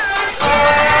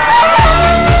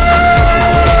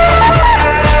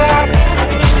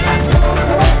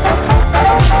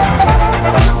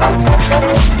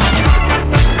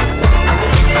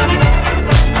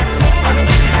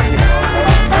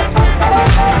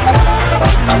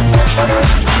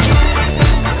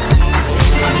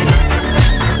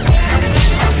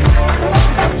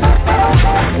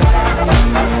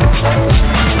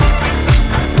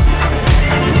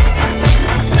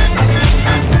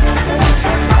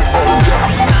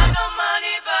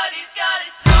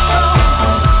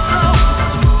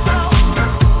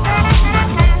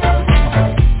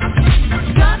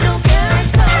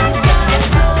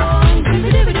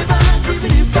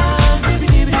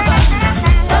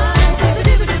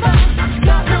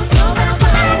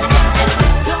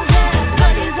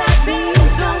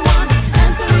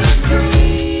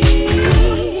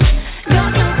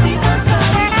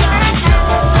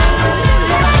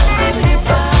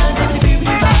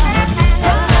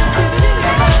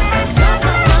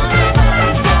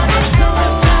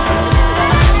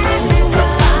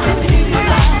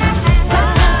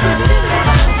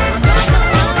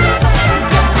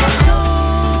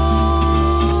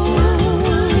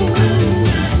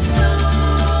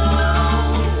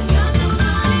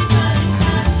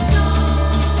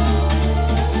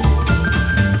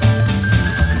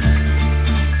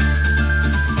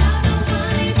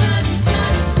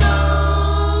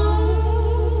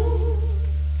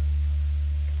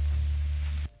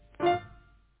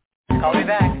Call me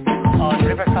back on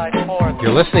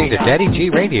You're listening to Daddy G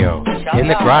Radio in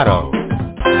the Grotto.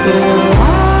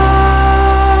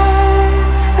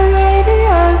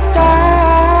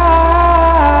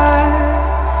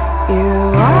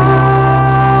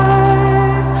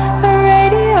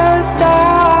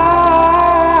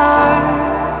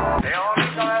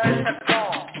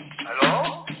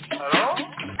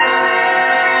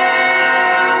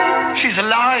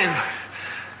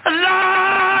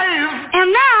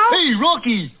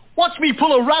 Rocky, watch me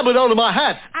pull a rabbit out of my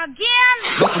hat.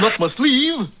 Again? Nothing up my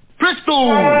sleeve.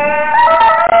 Presto!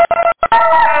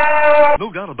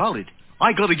 No doubt about it.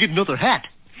 I gotta get another hat.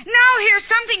 Now here's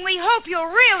something we hope you'll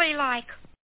really like.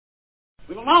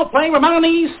 We will now play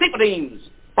Romani's Sympathies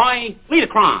by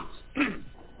Liederkranz.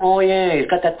 Oh, yeah, he's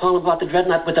got that poem about the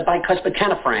dreadnought with the bicuspid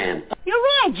canifran. You're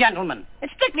wrong, gentlemen.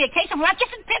 It's strictly a case of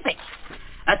Ratchis and Pippets.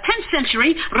 A 10th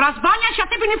century Razbanya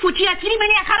Shatipini Fuchi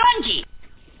Atilimene Akaronji.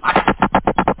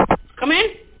 Come in.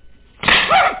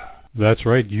 That's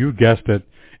right, you guessed it.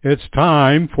 It's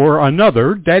time for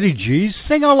another Daddy G's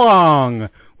sing-along.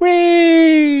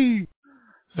 Whee!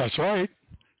 That's right.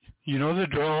 You know the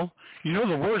drill. You know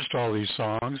the words to all these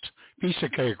songs. Piece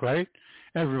of cake, right?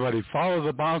 Everybody follow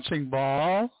the bouncing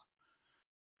ball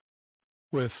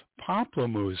with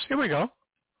Pamplemousse. Here we go.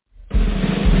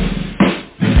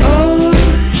 Oh,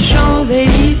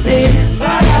 Champs-Élysées.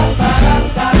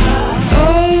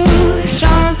 Oh,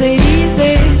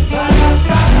 Champs-Élysées.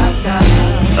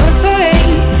 Au soleil,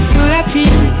 sous la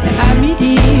pluie, à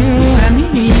midi ou à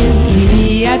minuit,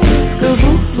 il y a tout ce que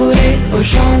vous voulez aux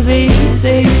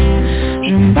Champs-Élysées.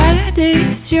 Je me baladais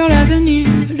sur l'avenue,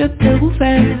 le cœur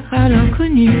ouvert à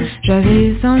l'inconnu.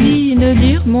 J'avais envie de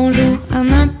dire bonjour à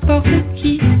n'importe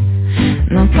qui.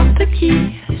 N'importe qui,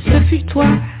 ce fut toi,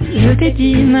 je t'ai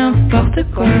dit n'importe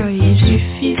quoi. Il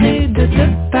suffisait de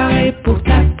te parler pour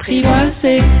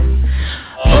t'apprivoiser.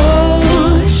 Oh,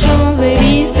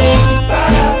 Champs-Élysées.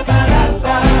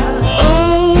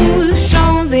 Oh,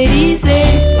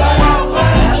 Champs-Élysées.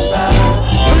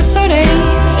 Au soleil,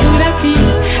 sous la pluie,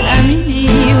 à midi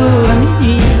ou à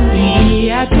minuit, il y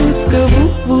a tout ce que vous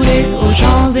voulez aux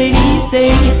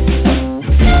Champs-Élysées.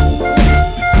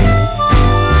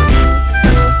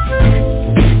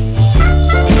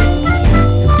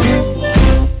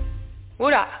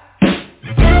 Oula!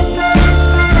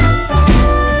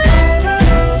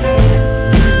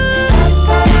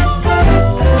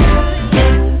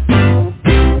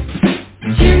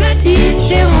 Tu m'as dit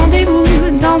j'ai rendez-vous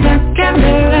dans un quart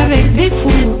d'heure avec des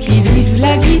fous qui vivent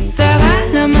la guitare à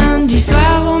la main du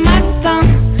soir au matin.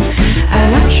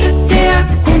 Alors je t'ai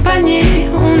accompagné,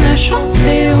 on a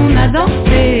chanté, on a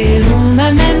dansé, on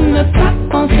n'a même pas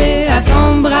pensé à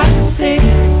t'embrasser.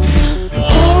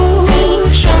 Oh,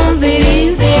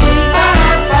 Champs-Élysées.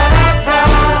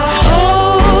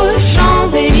 Oh,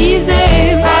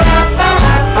 Champs-Élysées.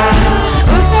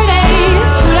 Au soleil,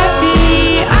 sous la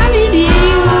pluie, à midi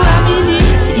ou à minuit,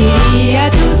 il y a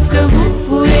tout ce que vous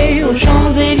voulez aux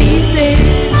Champs-Élysées.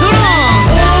 Tout le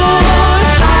monde. Oh,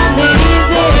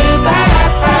 Champs-Élysées.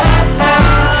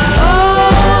 Oh,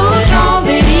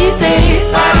 Champs-Élysées.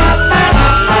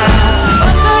 Au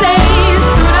soleil,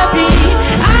 sous la pluie,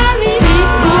 à midi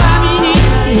ou à minuit,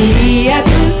 il y a tout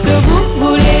ce que vous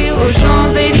voulez aux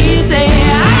Champs-Élysées.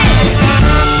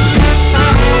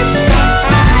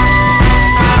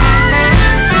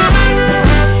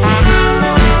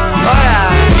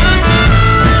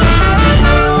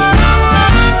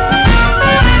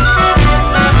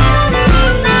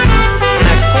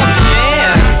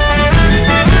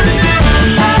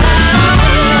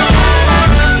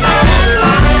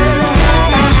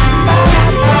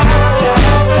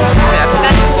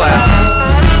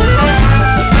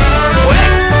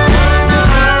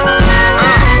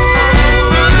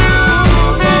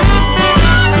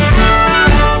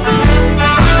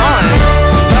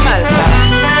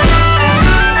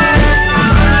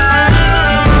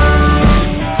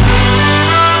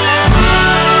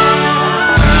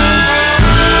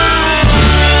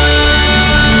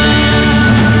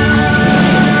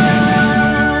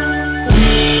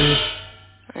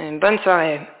 Bonne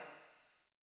soirée.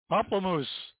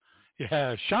 Pamplemousse.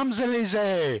 Yeah,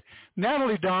 Champs-Élysées.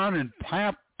 Natalie Dawn and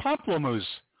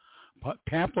Pamplemousse.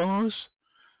 Pamplemousse?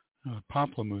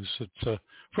 Pamplemousse. It's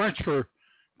French for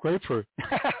grapefruit.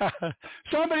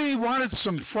 Somebody wanted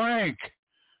some Frank.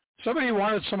 Somebody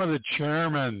wanted some of the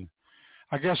chairman.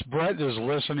 I guess Brett is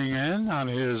listening in on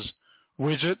his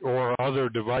widget or other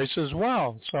device as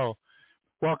well. So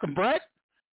welcome, Brett.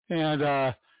 And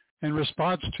in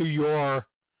response to your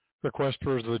request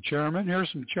for the chairman,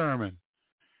 here's some chairman.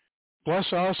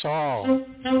 Bless us all.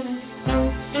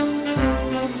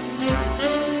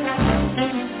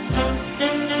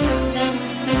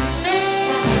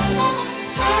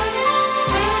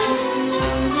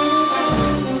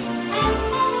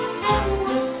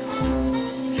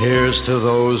 to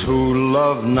those who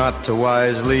love not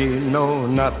wisely, no,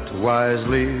 not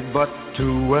wisely, but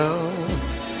too well.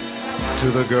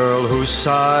 To the girl who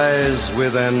sighs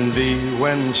with envy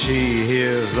when she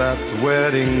hears that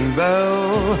wedding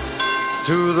bell.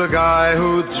 To the guy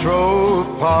who'd throw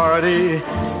a party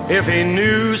if he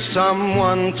knew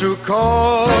someone to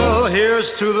call.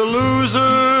 Here's to the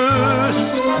losers,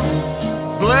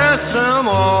 bless them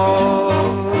all.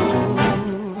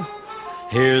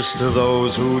 Here's to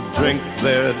those who drink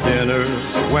their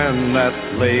dinners when that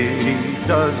lady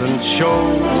doesn't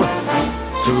show.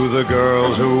 To the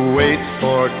girls who wait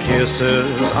for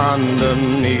kisses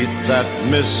underneath that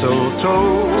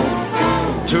mistletoe.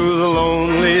 To the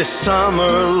lonely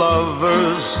summer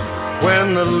lovers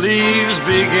when the leaves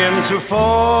begin to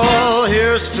fall.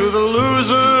 Here's to the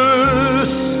losers,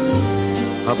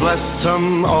 bless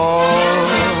them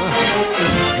all.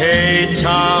 Hey,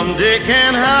 Tom, Dick,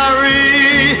 and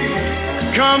Harry,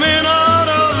 coming out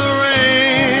of the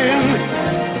rain,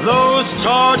 those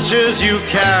torches you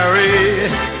carry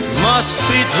must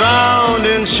be drowned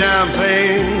in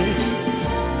champagne.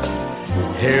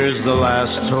 Here's the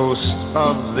last toast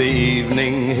of the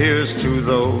evening. Here's to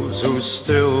those who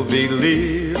still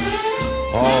believe.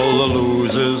 All the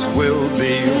losers will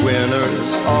be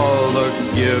winners. All the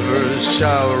givers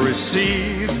shall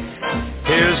receive.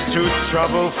 Here's to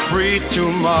trouble-free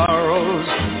tomorrows.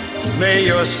 May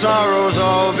your sorrows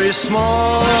all be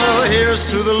small.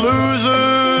 Here's to the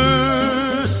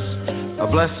losers.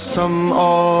 Bless them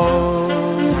all.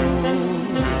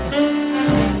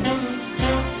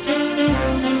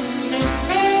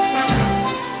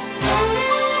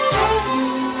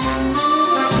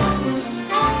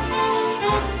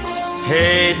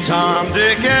 Hey, Tom,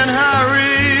 Dick, and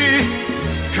Harry,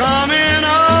 coming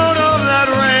out of that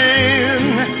rain,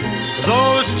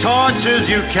 those torches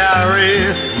you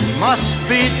carry must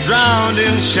be drowned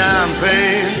in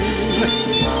champagne.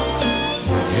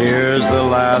 Here's the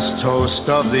last toast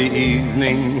of the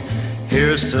evening.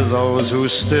 Here's to those who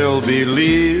still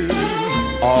believe.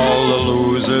 All the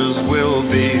losers will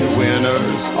be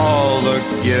winners. All the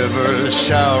givers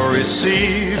shall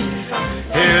receive.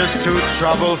 Here's to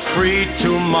trouble-free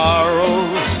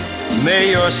tomorrows. May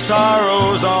your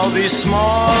sorrows all be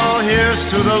small.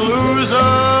 Here's to the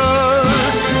losers.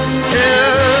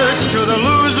 Here's to the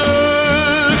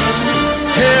losers.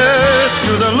 Here's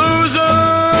to the losers.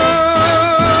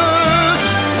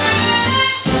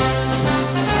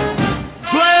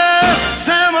 Bless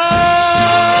them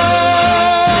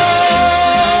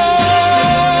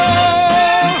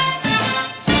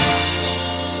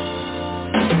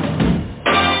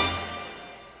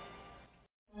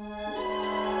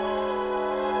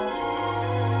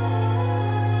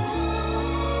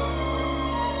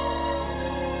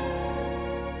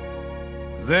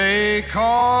They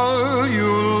call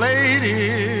you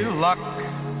Lady Luck,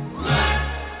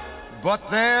 but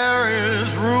there is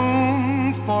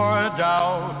room for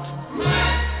doubt.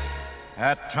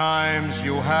 At times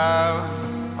you have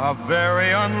a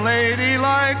very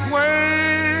unladylike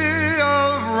way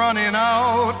of running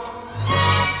out.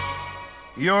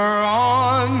 You're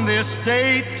on this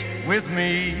date with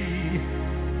me.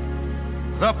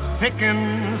 The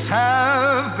pickings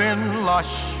have been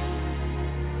lush.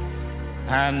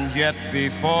 And yet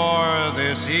before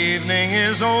this evening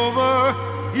is over,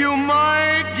 you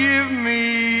might give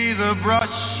me the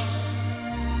brush.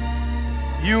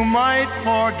 You might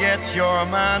forget your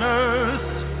manners.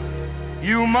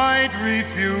 You might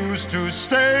refuse to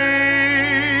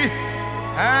stay.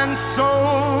 And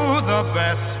so the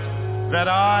best that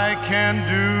I can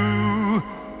do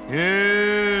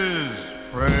is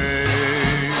pray.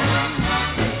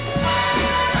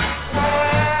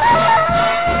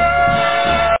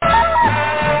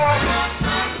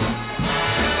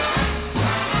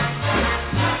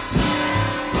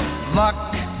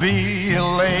 Luck be a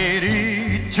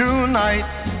lady tonight.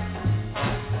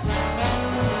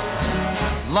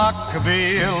 Luck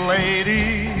be a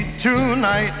lady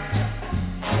tonight.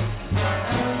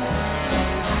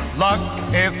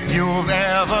 Luck if you've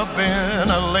ever been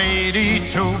a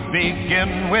lady to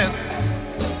begin with.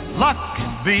 Luck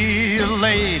be a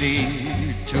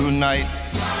lady tonight.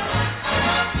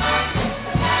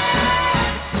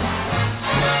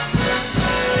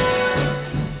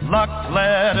 Luck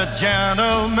let a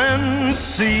gentleman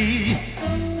see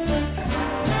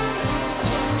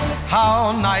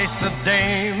how nice a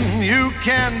dame you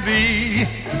can be.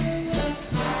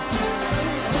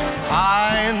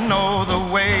 I know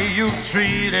the way you've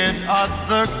treated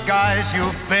other guys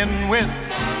you've been with.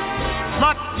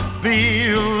 Luck be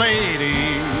a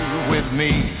lady with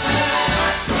me.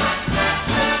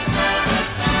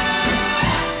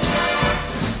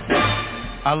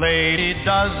 A lady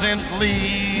doesn't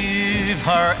leave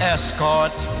her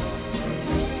escort.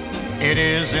 It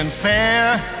isn't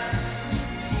fair.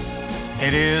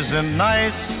 It isn't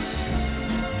nice.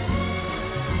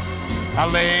 A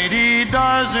lady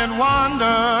doesn't wander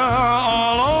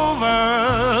all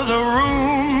over the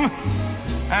room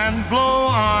and blow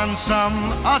on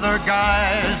some other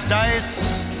guy's dice.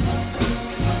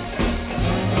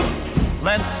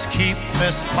 Let's keep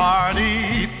this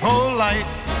party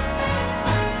polite.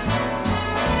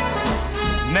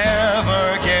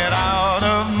 Never get out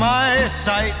of my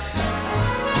sight.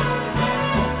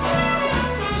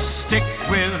 Stick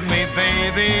with me,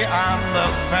 baby, I'm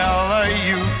the fella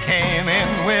you came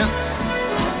in with.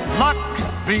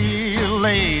 Luck be a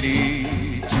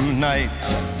lady tonight.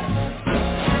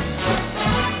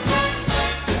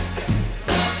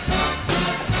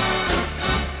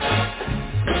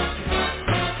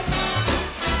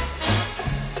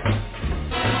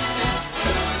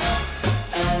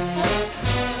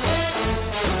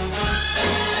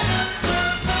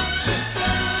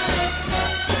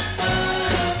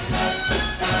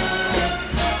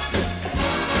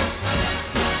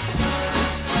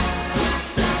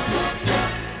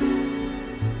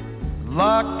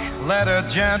 Let a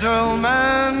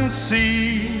gentleman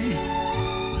see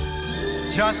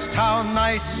just how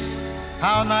nice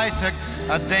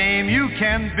a dame you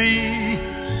can be.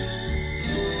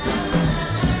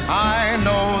 I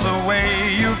know the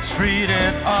way you've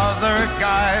treated other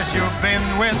guys you've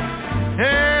been with.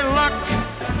 Hey, luck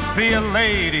be a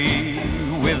lady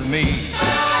with me.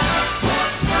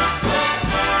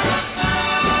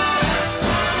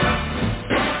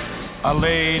 A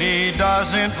lady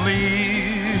doesn't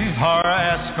leave her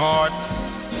escort.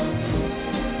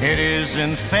 It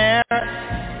isn't fair,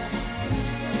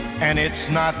 and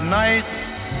it's not nice.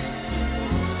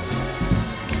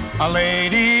 A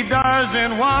lady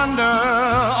doesn't wander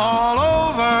all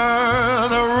over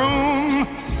the room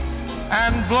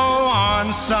and blow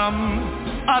on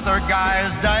some other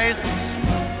guy's dice.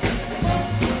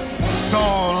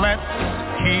 So let's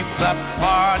keep the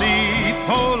party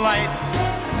polite.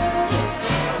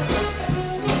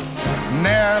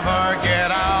 Never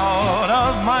get out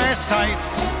of my sight.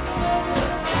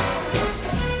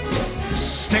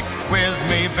 Stick with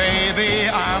me, baby,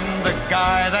 I'm the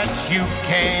guy that you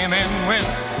came in with.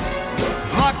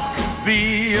 Luck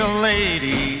be a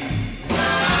lady.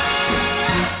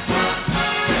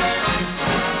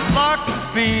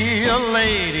 Luck be a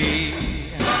lady.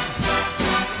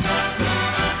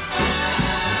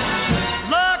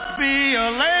 Luck be a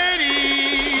lady.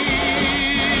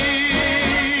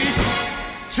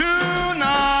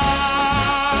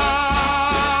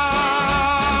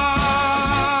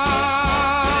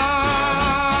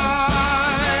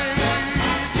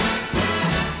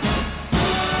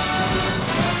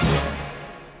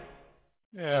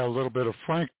 Bit of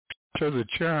Frank to the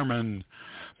Chairman.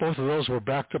 Both of those were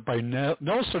backed up by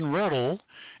Nelson Riddle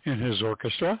in his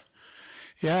orchestra.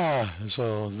 Yeah,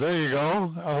 so there you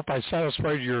go. I hope I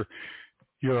satisfied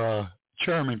your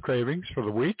Chairman cravings for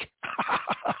the week.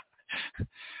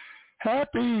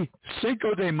 Happy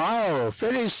Cinco de Mayo,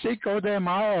 Feliz Cinco de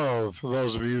Mayo for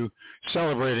those of you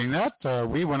celebrating that.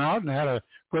 We went out and had a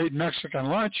great Mexican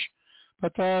lunch,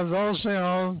 but those,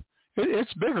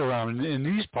 it's big around in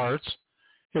these parts.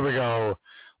 Here we go.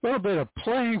 A little bit of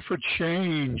Playing for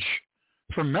Change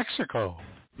from Mexico.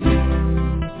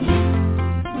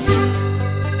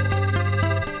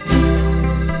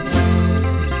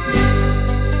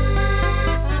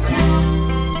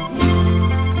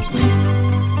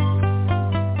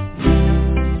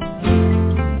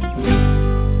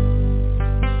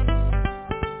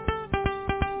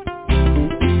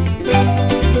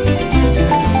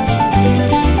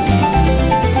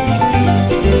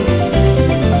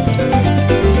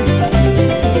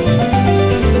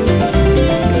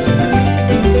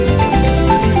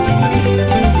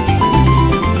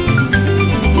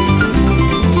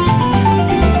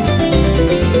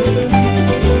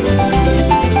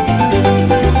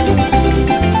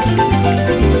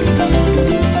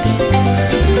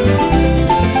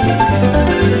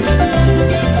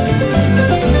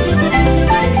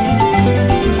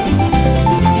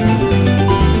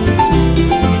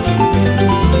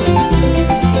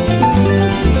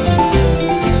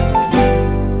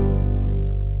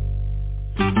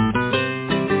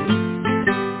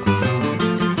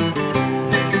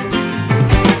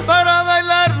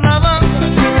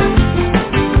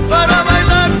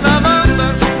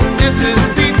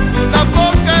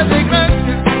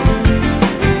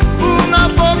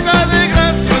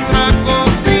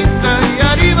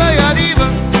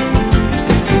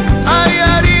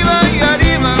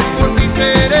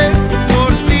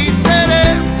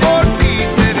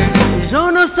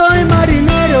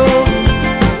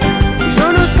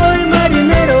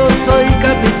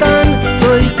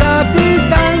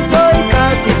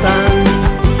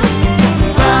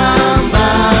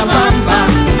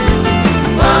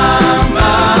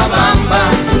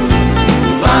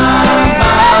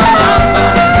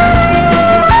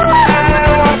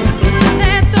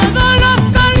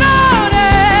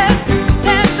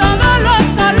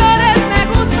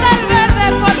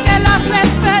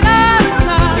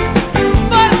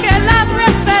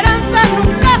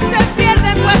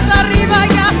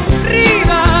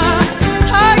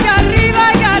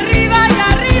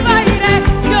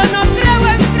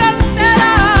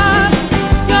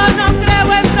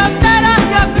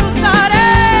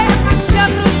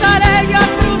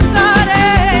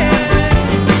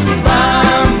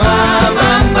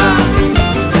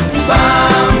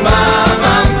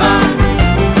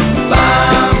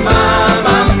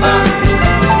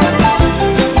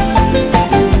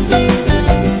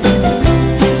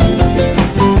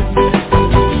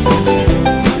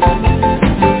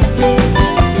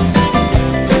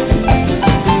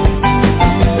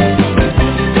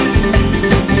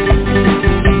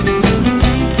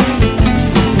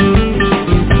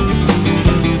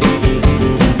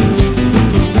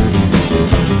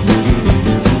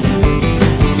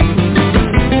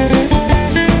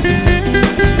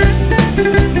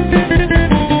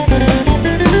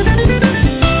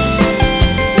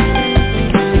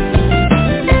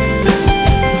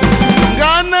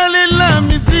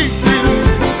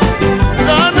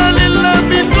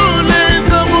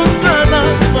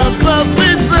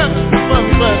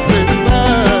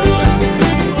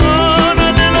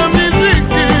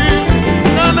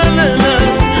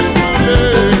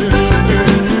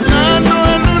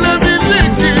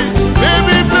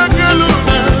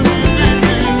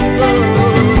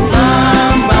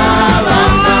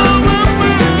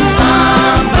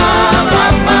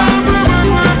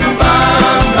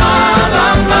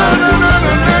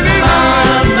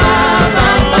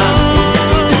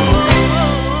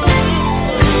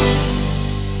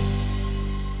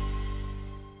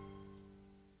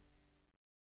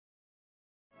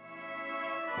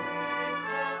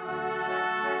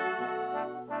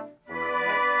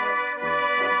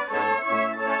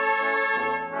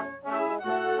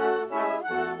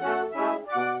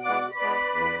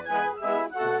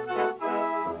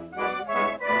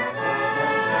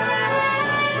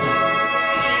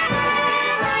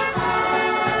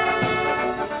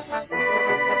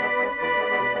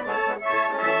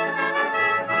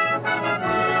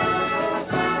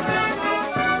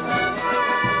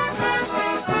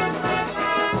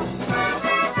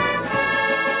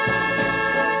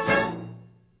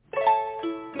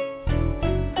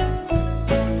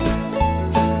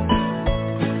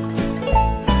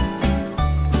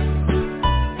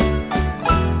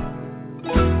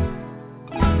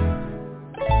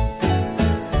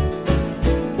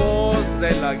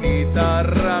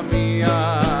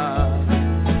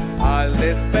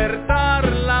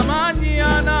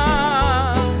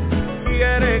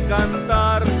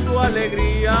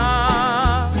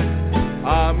 alegría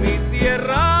a mi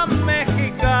tierra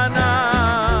mexicana.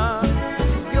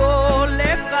 Yo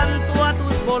le canto a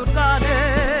tus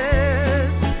volcanes,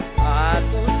 a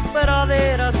tus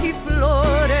praderas y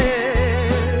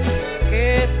flores,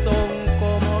 que son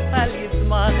como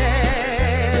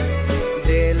talismanes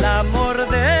del amor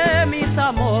de mis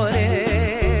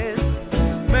amores.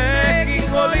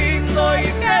 México lindo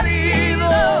y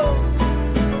querido,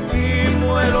 y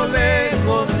muero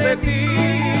lejos de ti,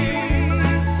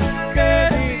 que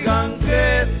digan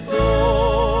que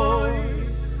estoy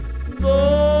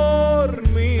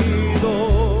dormido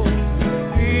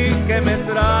y que me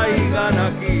traigan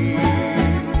aquí,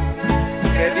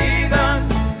 que digan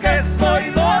que estoy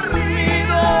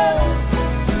dormido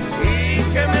y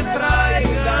que me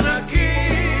traigan aquí.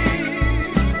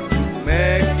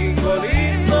 México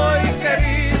lindo y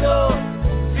querido,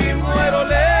 si muero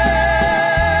lejos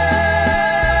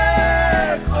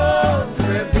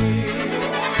de ti.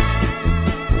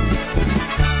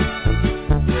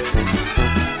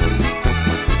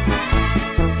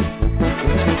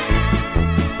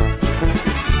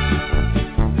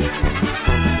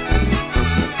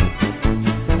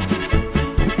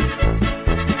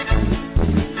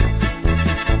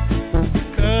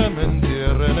 Que me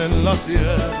entierren en la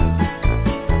sierra,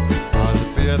 al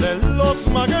pie de los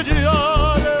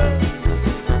Magallanes,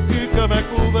 y que me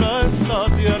cubra esta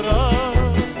tierra,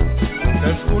 que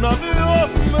es una de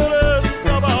hombres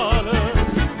cabales,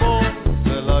 voz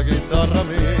de la guitarra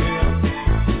mía.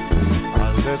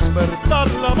 Al despertar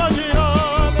la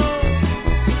mañana,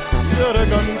 quiere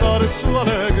cantar su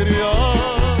alegría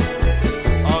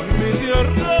a mi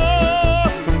tierra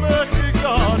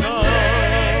mexicana.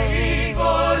 México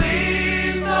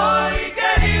lindo y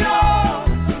querido,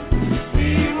 si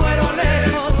muero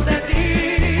lejos de ti,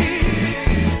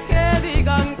 que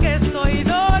digan que estoy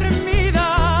dormida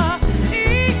y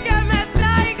que me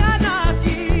traigan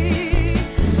aquí,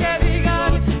 que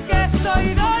digan que estoy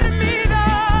dormida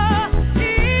y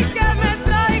que me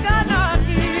traigan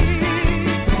aquí.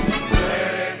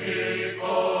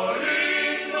 México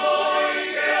lindo y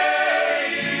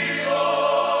querido,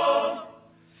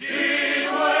 si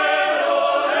muero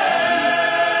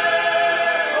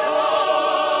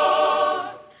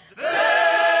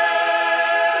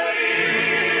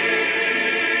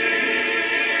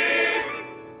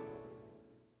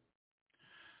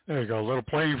There you go, a little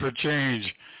playing for change.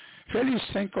 Feliz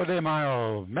Cinco de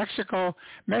Mayo, Mexico,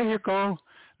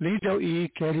 lindo y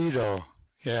querido.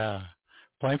 Yeah,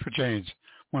 playing for change.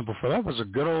 One before that was a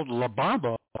good old La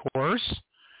Bamba, of course.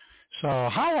 So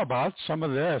how about some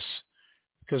of this?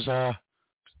 Because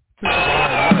this is all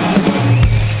I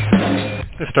want.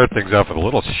 Let's start things off with a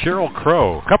little Sheryl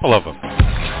Crow, a couple of them.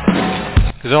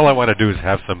 Because all I want to do is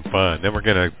have some fun. Then we're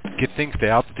going to get things to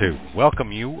altitude.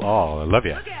 Welcome you all. I love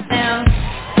you.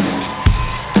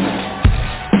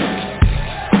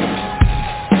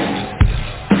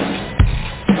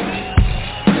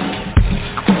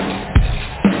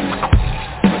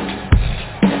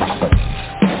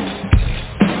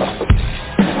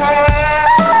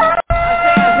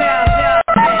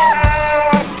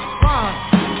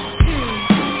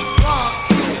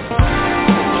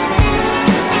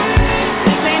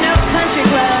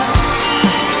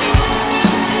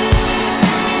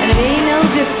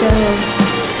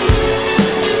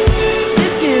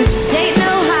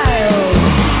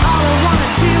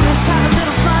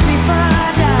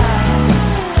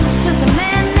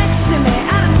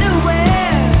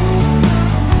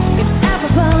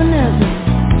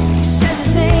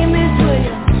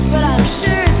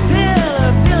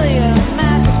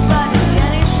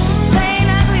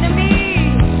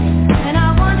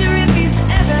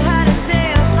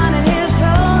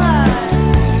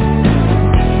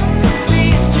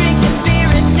 Drinking beer.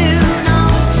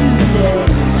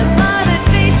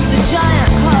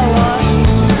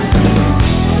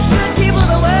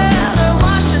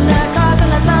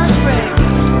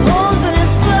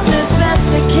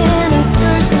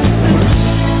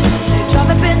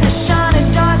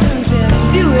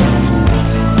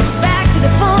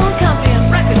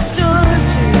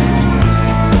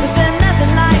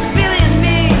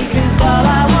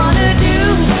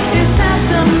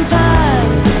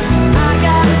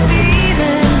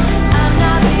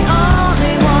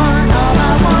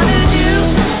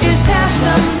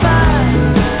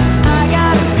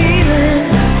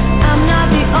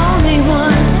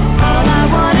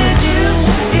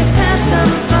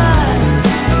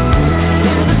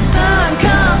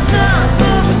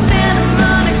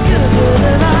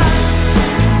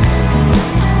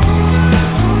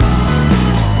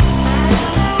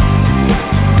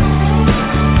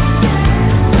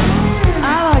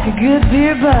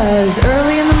 beer buzz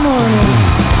early in the morning.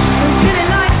 From city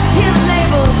nights, hear the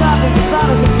neighbors talking the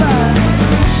bottles of buzz.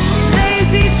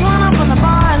 Saves each one up on the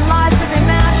bar and lights every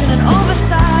match in an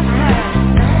oversized hat.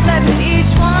 Letting each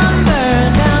one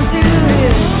burn down to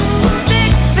his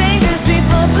big fingers,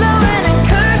 people blowing and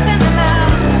cursing them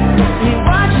out. He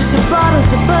watches the bottles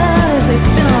of buzz, they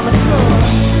spin on the floor.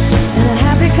 And a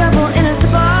happy couple in a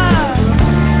bar.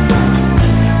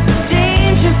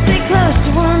 Dangerously close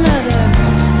to one another.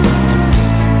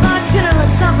 Like dinner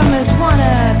with something that's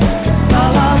wanted.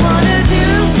 All I wanna do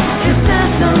is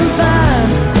have some fun.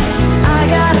 I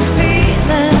got a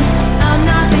feeling I'm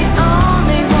not the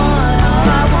only one. All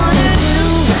I wanna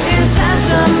do is have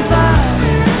some fun.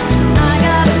 I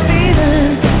got a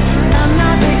feeling I'm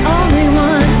not the only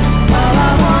one. All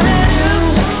I wanna do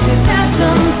is have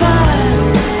some fun.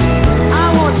 I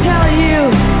won't tell you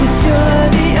that you're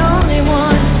the only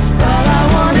one. All I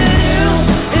wanna do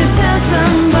is have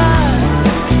some fun.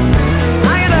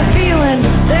 I got a feeling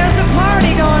there's a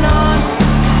party going on.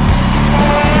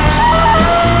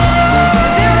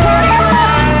 Is there a party going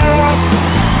on?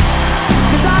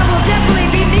 'Cause I will definitely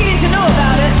be needing to know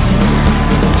about it.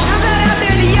 How's that out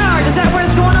there in the yard? Is that where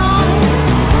it's going on?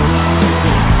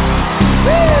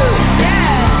 Woo!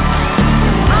 Yeah!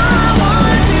 All I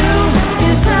wanna do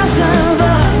is have some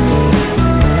fun.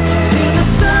 Till the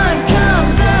sun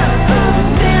comes up over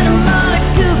Santa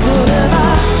Monica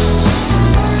Boulevard.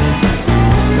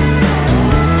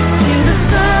 Till the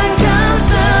sun comes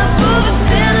up over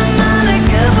Santa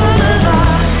Monica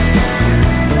Boulevard.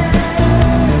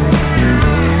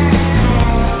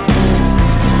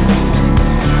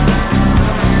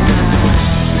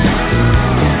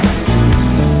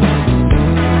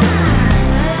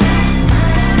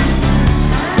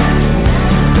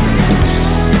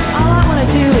 All I wanna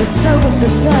do is soak up the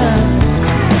sun.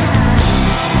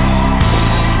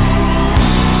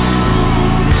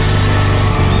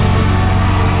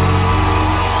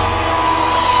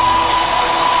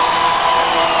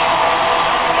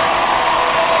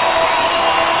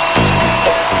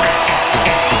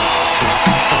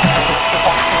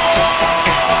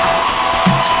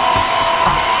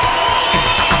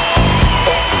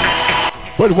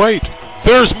 But wait,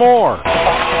 there's more.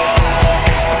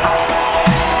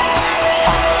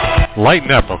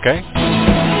 Lighten up, okay?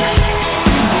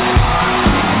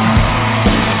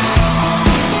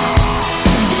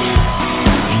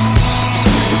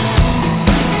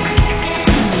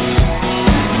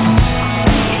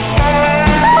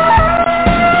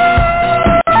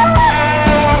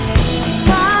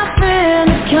 Prophet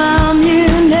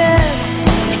communist,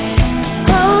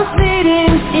 close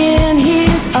meetings in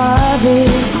his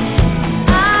office.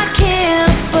 I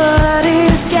can't but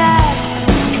his gas,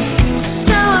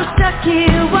 so I'm stuck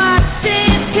here watching.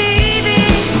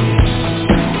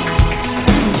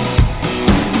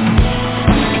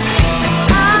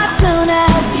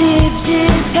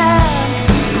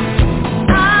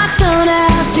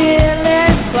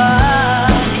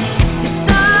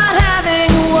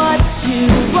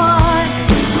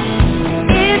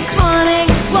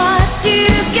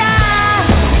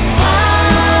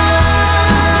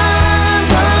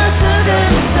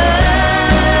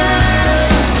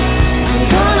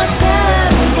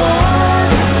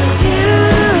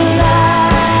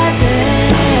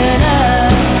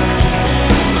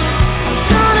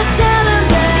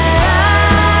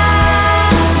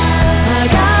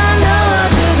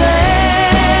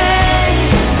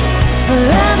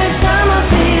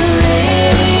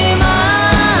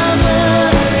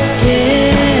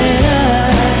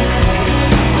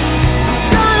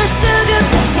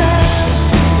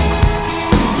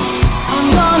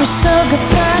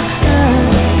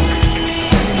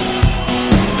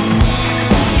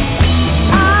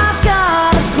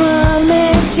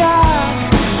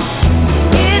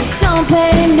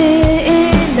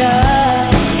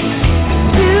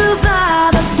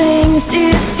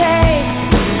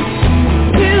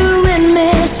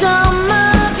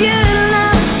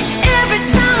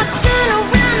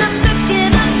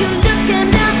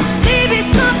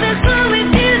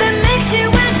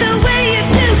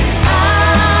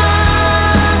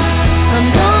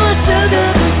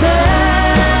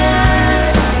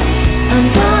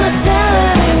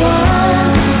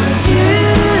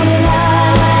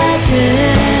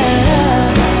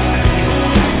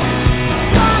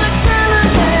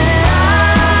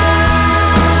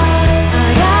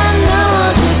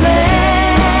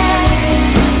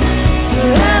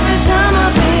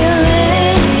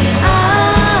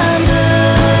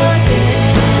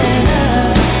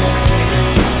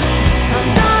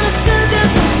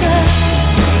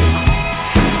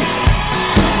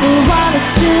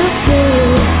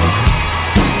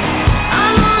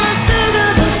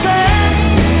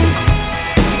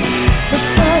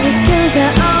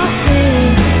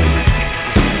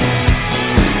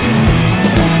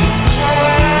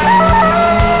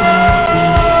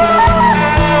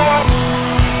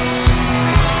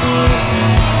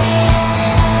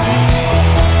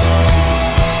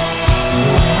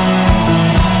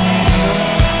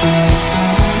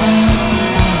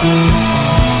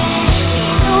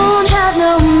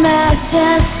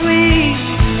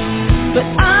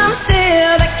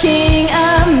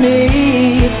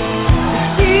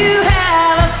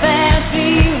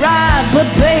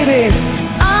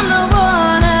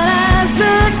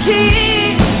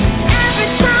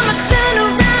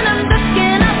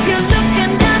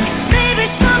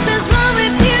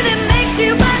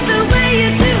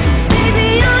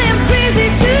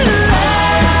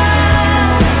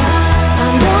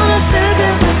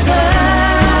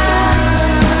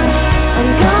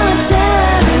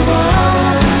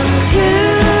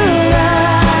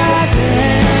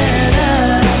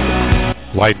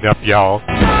 Lighten up, y'all.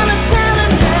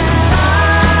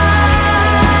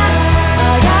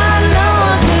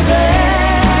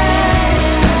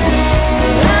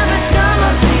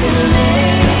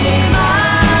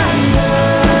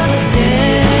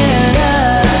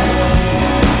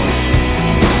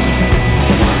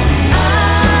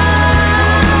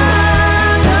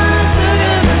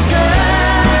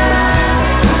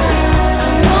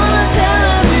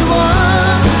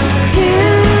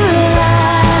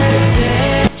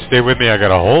 Stay with me, I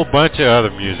got a whole bunch of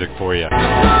other music for you.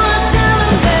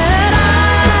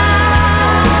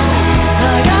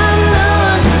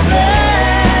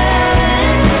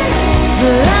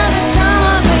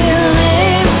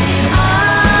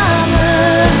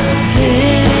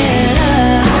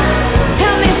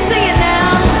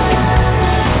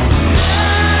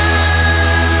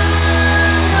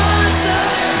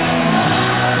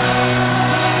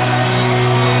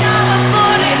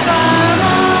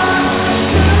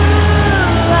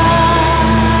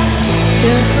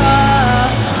 If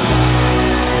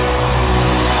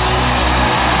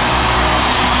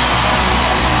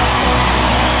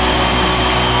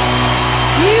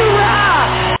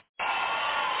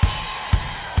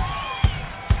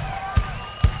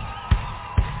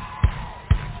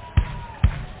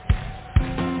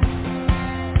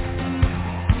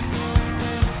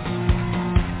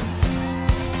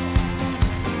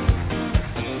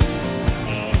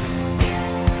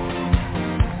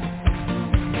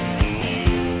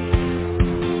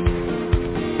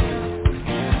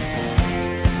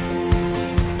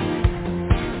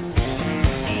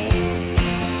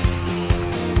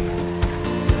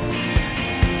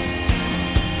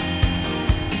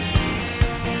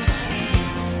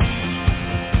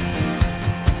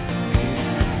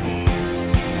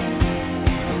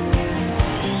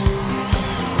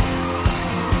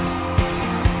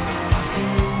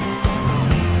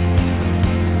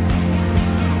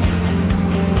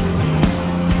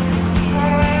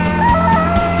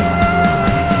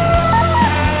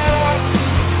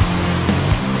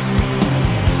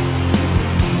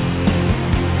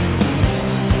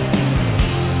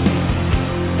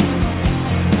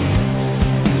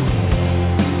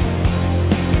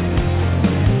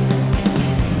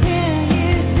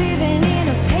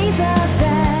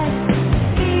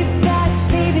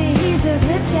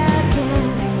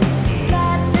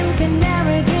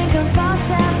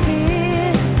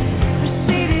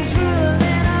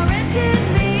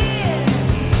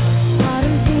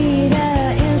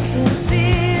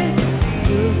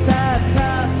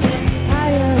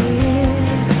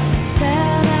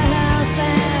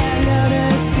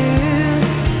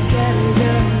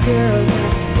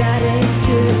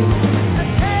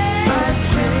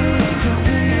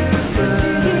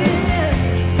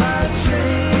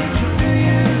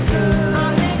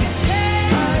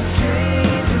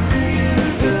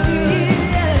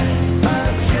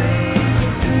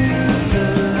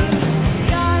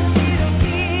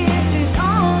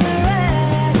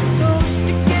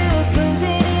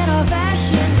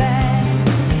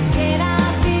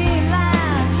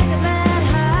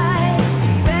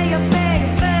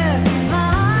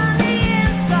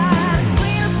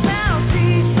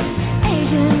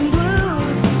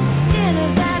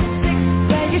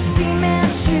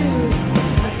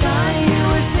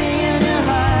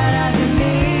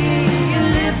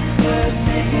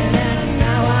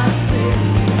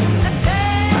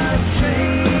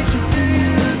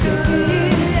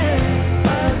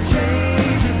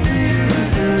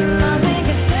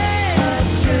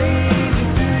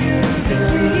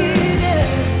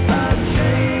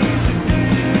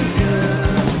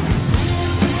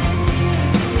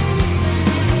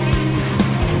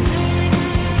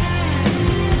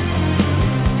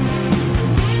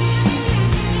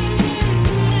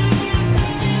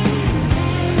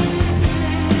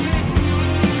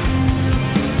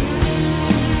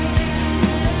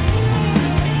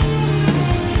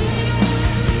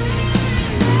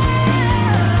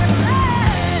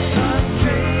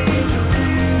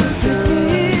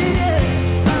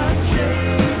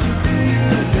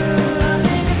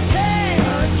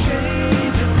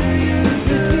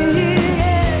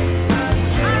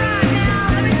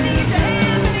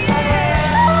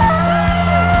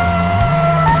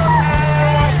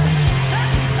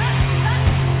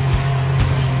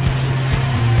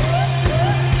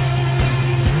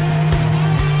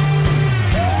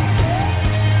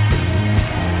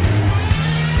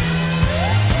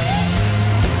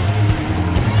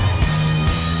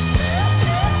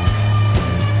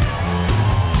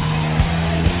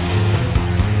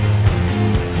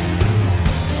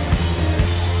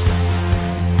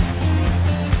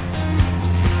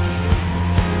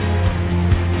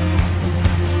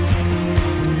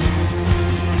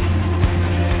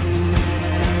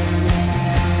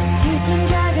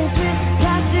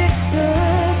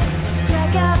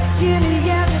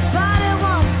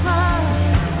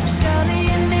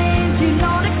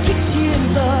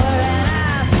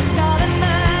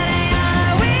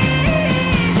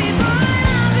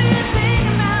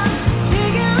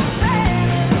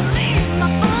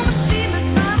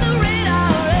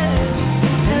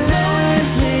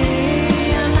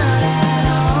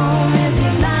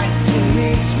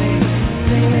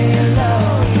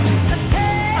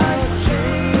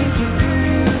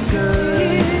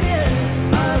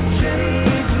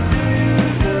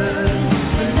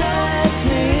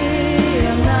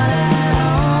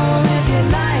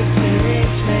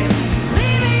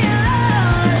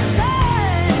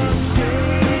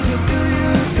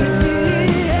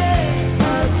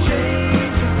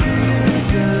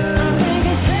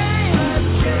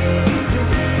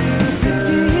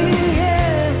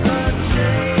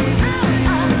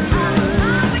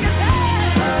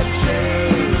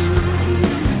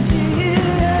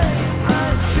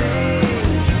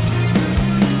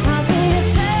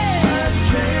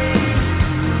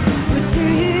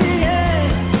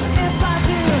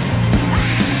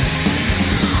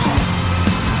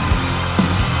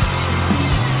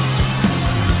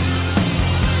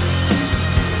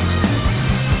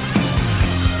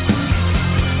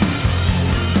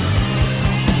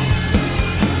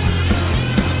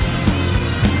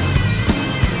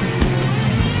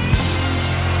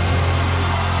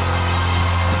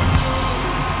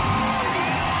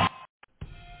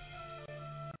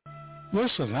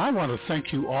Listen, I want to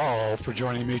thank you all for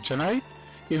joining me tonight,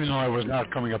 even though I was not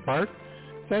coming apart.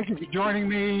 Thank you for joining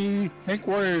me, Pink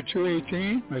Warrior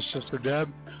 218, my sister Deb,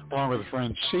 along with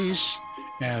friends Cease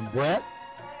and Brett,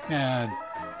 and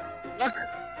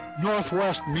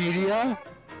Northwest Media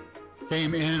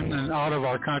came in and out of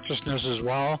our consciousness as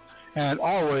well, and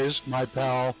always my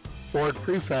pal, Ford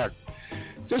Prefect.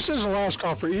 This is the last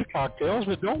call for e-cocktails,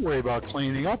 but don't worry about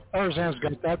cleaning up. Starzan's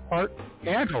got that part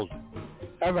handled.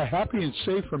 Have a happy and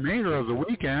safe remainder of the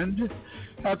weekend.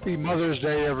 Happy Mother's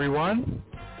Day, everyone.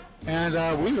 And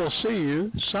we will see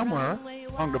you somewhere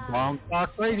on the Bong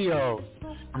Talk Radio.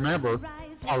 Remember,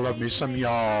 I love me some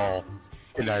y'all.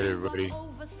 Good night, everybody.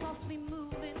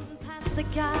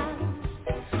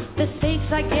 The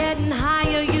stakes are getting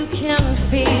higher, you can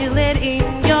feel it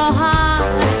in your heart.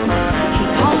 He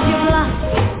calls you bluff.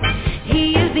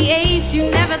 He is the ace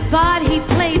you never thought he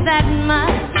played that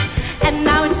much. And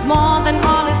now it's more than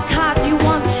all his cards you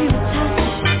want to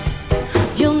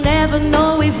touch. You'll never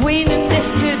know if winning this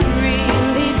could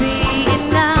really be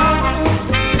enough.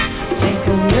 Take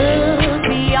a look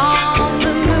beyond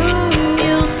the moon,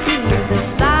 you'll see the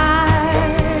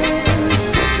stars.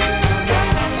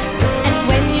 And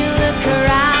when you look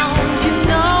around, you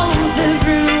know the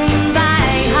room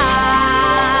by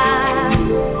heart.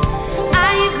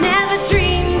 I've never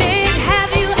dreamed it.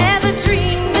 Have you ever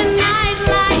dreamed a night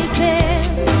like this?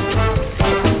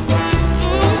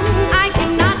 I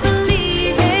cannot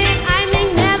believe it. I may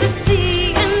never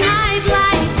see a night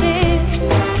like this.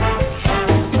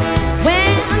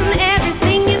 When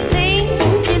everything you think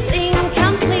is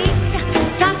incomplete,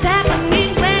 starts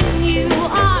happening when you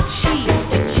are cheek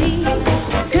to cheek.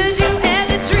 Could you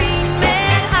ever dream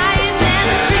it? I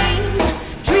never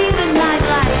dreamed a night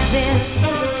like this.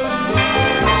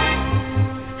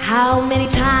 How many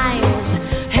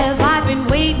times have I been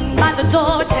waiting by the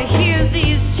door to hear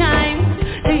these chimes,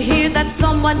 to hear that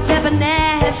someone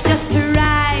debonair has just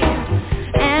arrived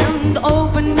and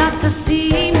opened up to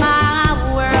see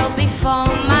my world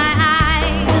before my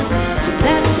eyes.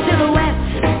 That silhouette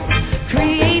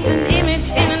creates an image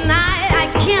in a night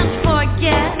I can't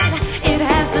forget. It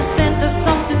has the scent of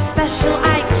something special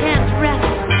I can't rest.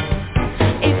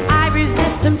 If I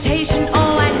resist temptation,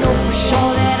 oh, I know for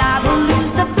sure that I will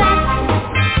lose the bet.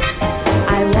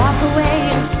 I walk away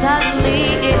and suddenly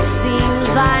it seems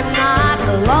I'm not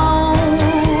alone.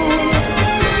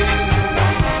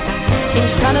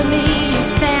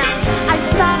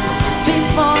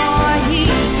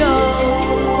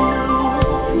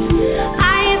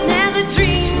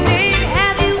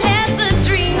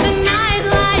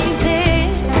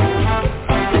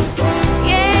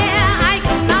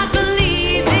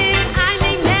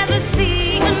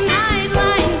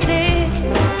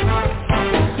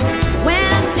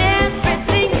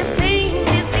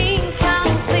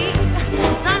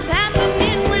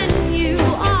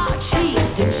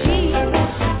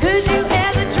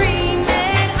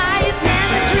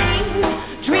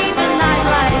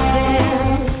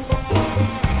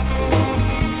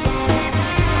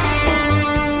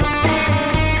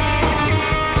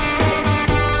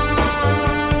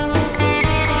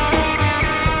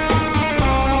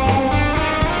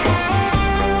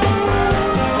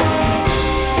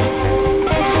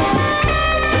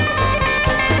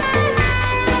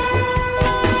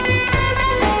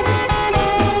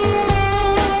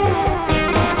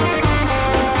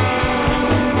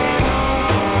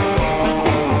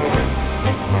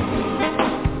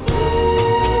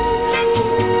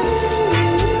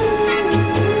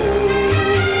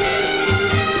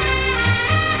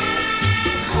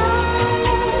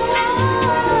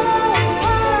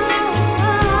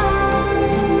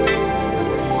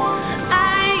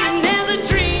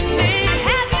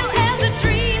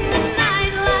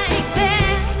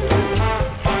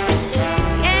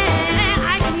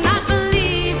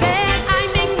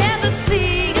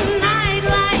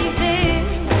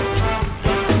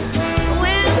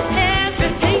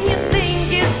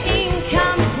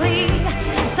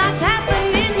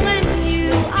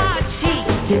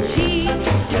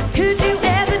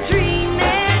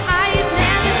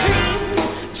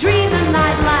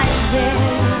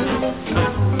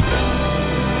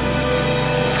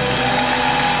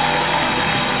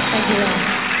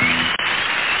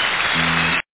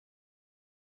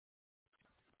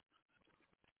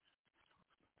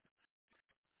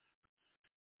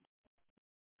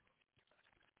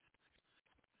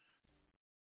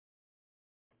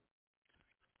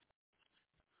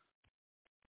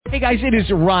 Hey guys, it is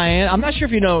Ryan. I'm not sure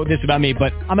if you know this about me,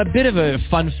 but I'm a bit of a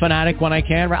fun fanatic when I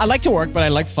can. I like to work, but I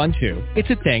like fun too. It's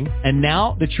a thing. And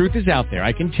now the truth is out there.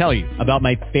 I can tell you about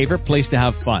my favorite place to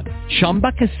have fun.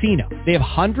 Chumba Casino. They have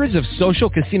hundreds of social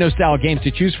casino style games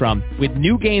to choose from with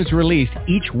new games released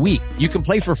each week. You can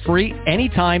play for free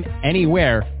anytime,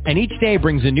 anywhere. And each day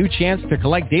brings a new chance to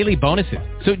collect daily bonuses.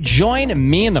 So join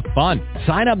me in the fun.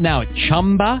 Sign up now at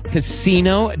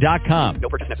ChumbaCasino.com. No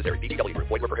purchase necessary. VGW Group.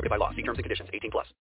 Void where prohibited by law. See terms and conditions. 18+.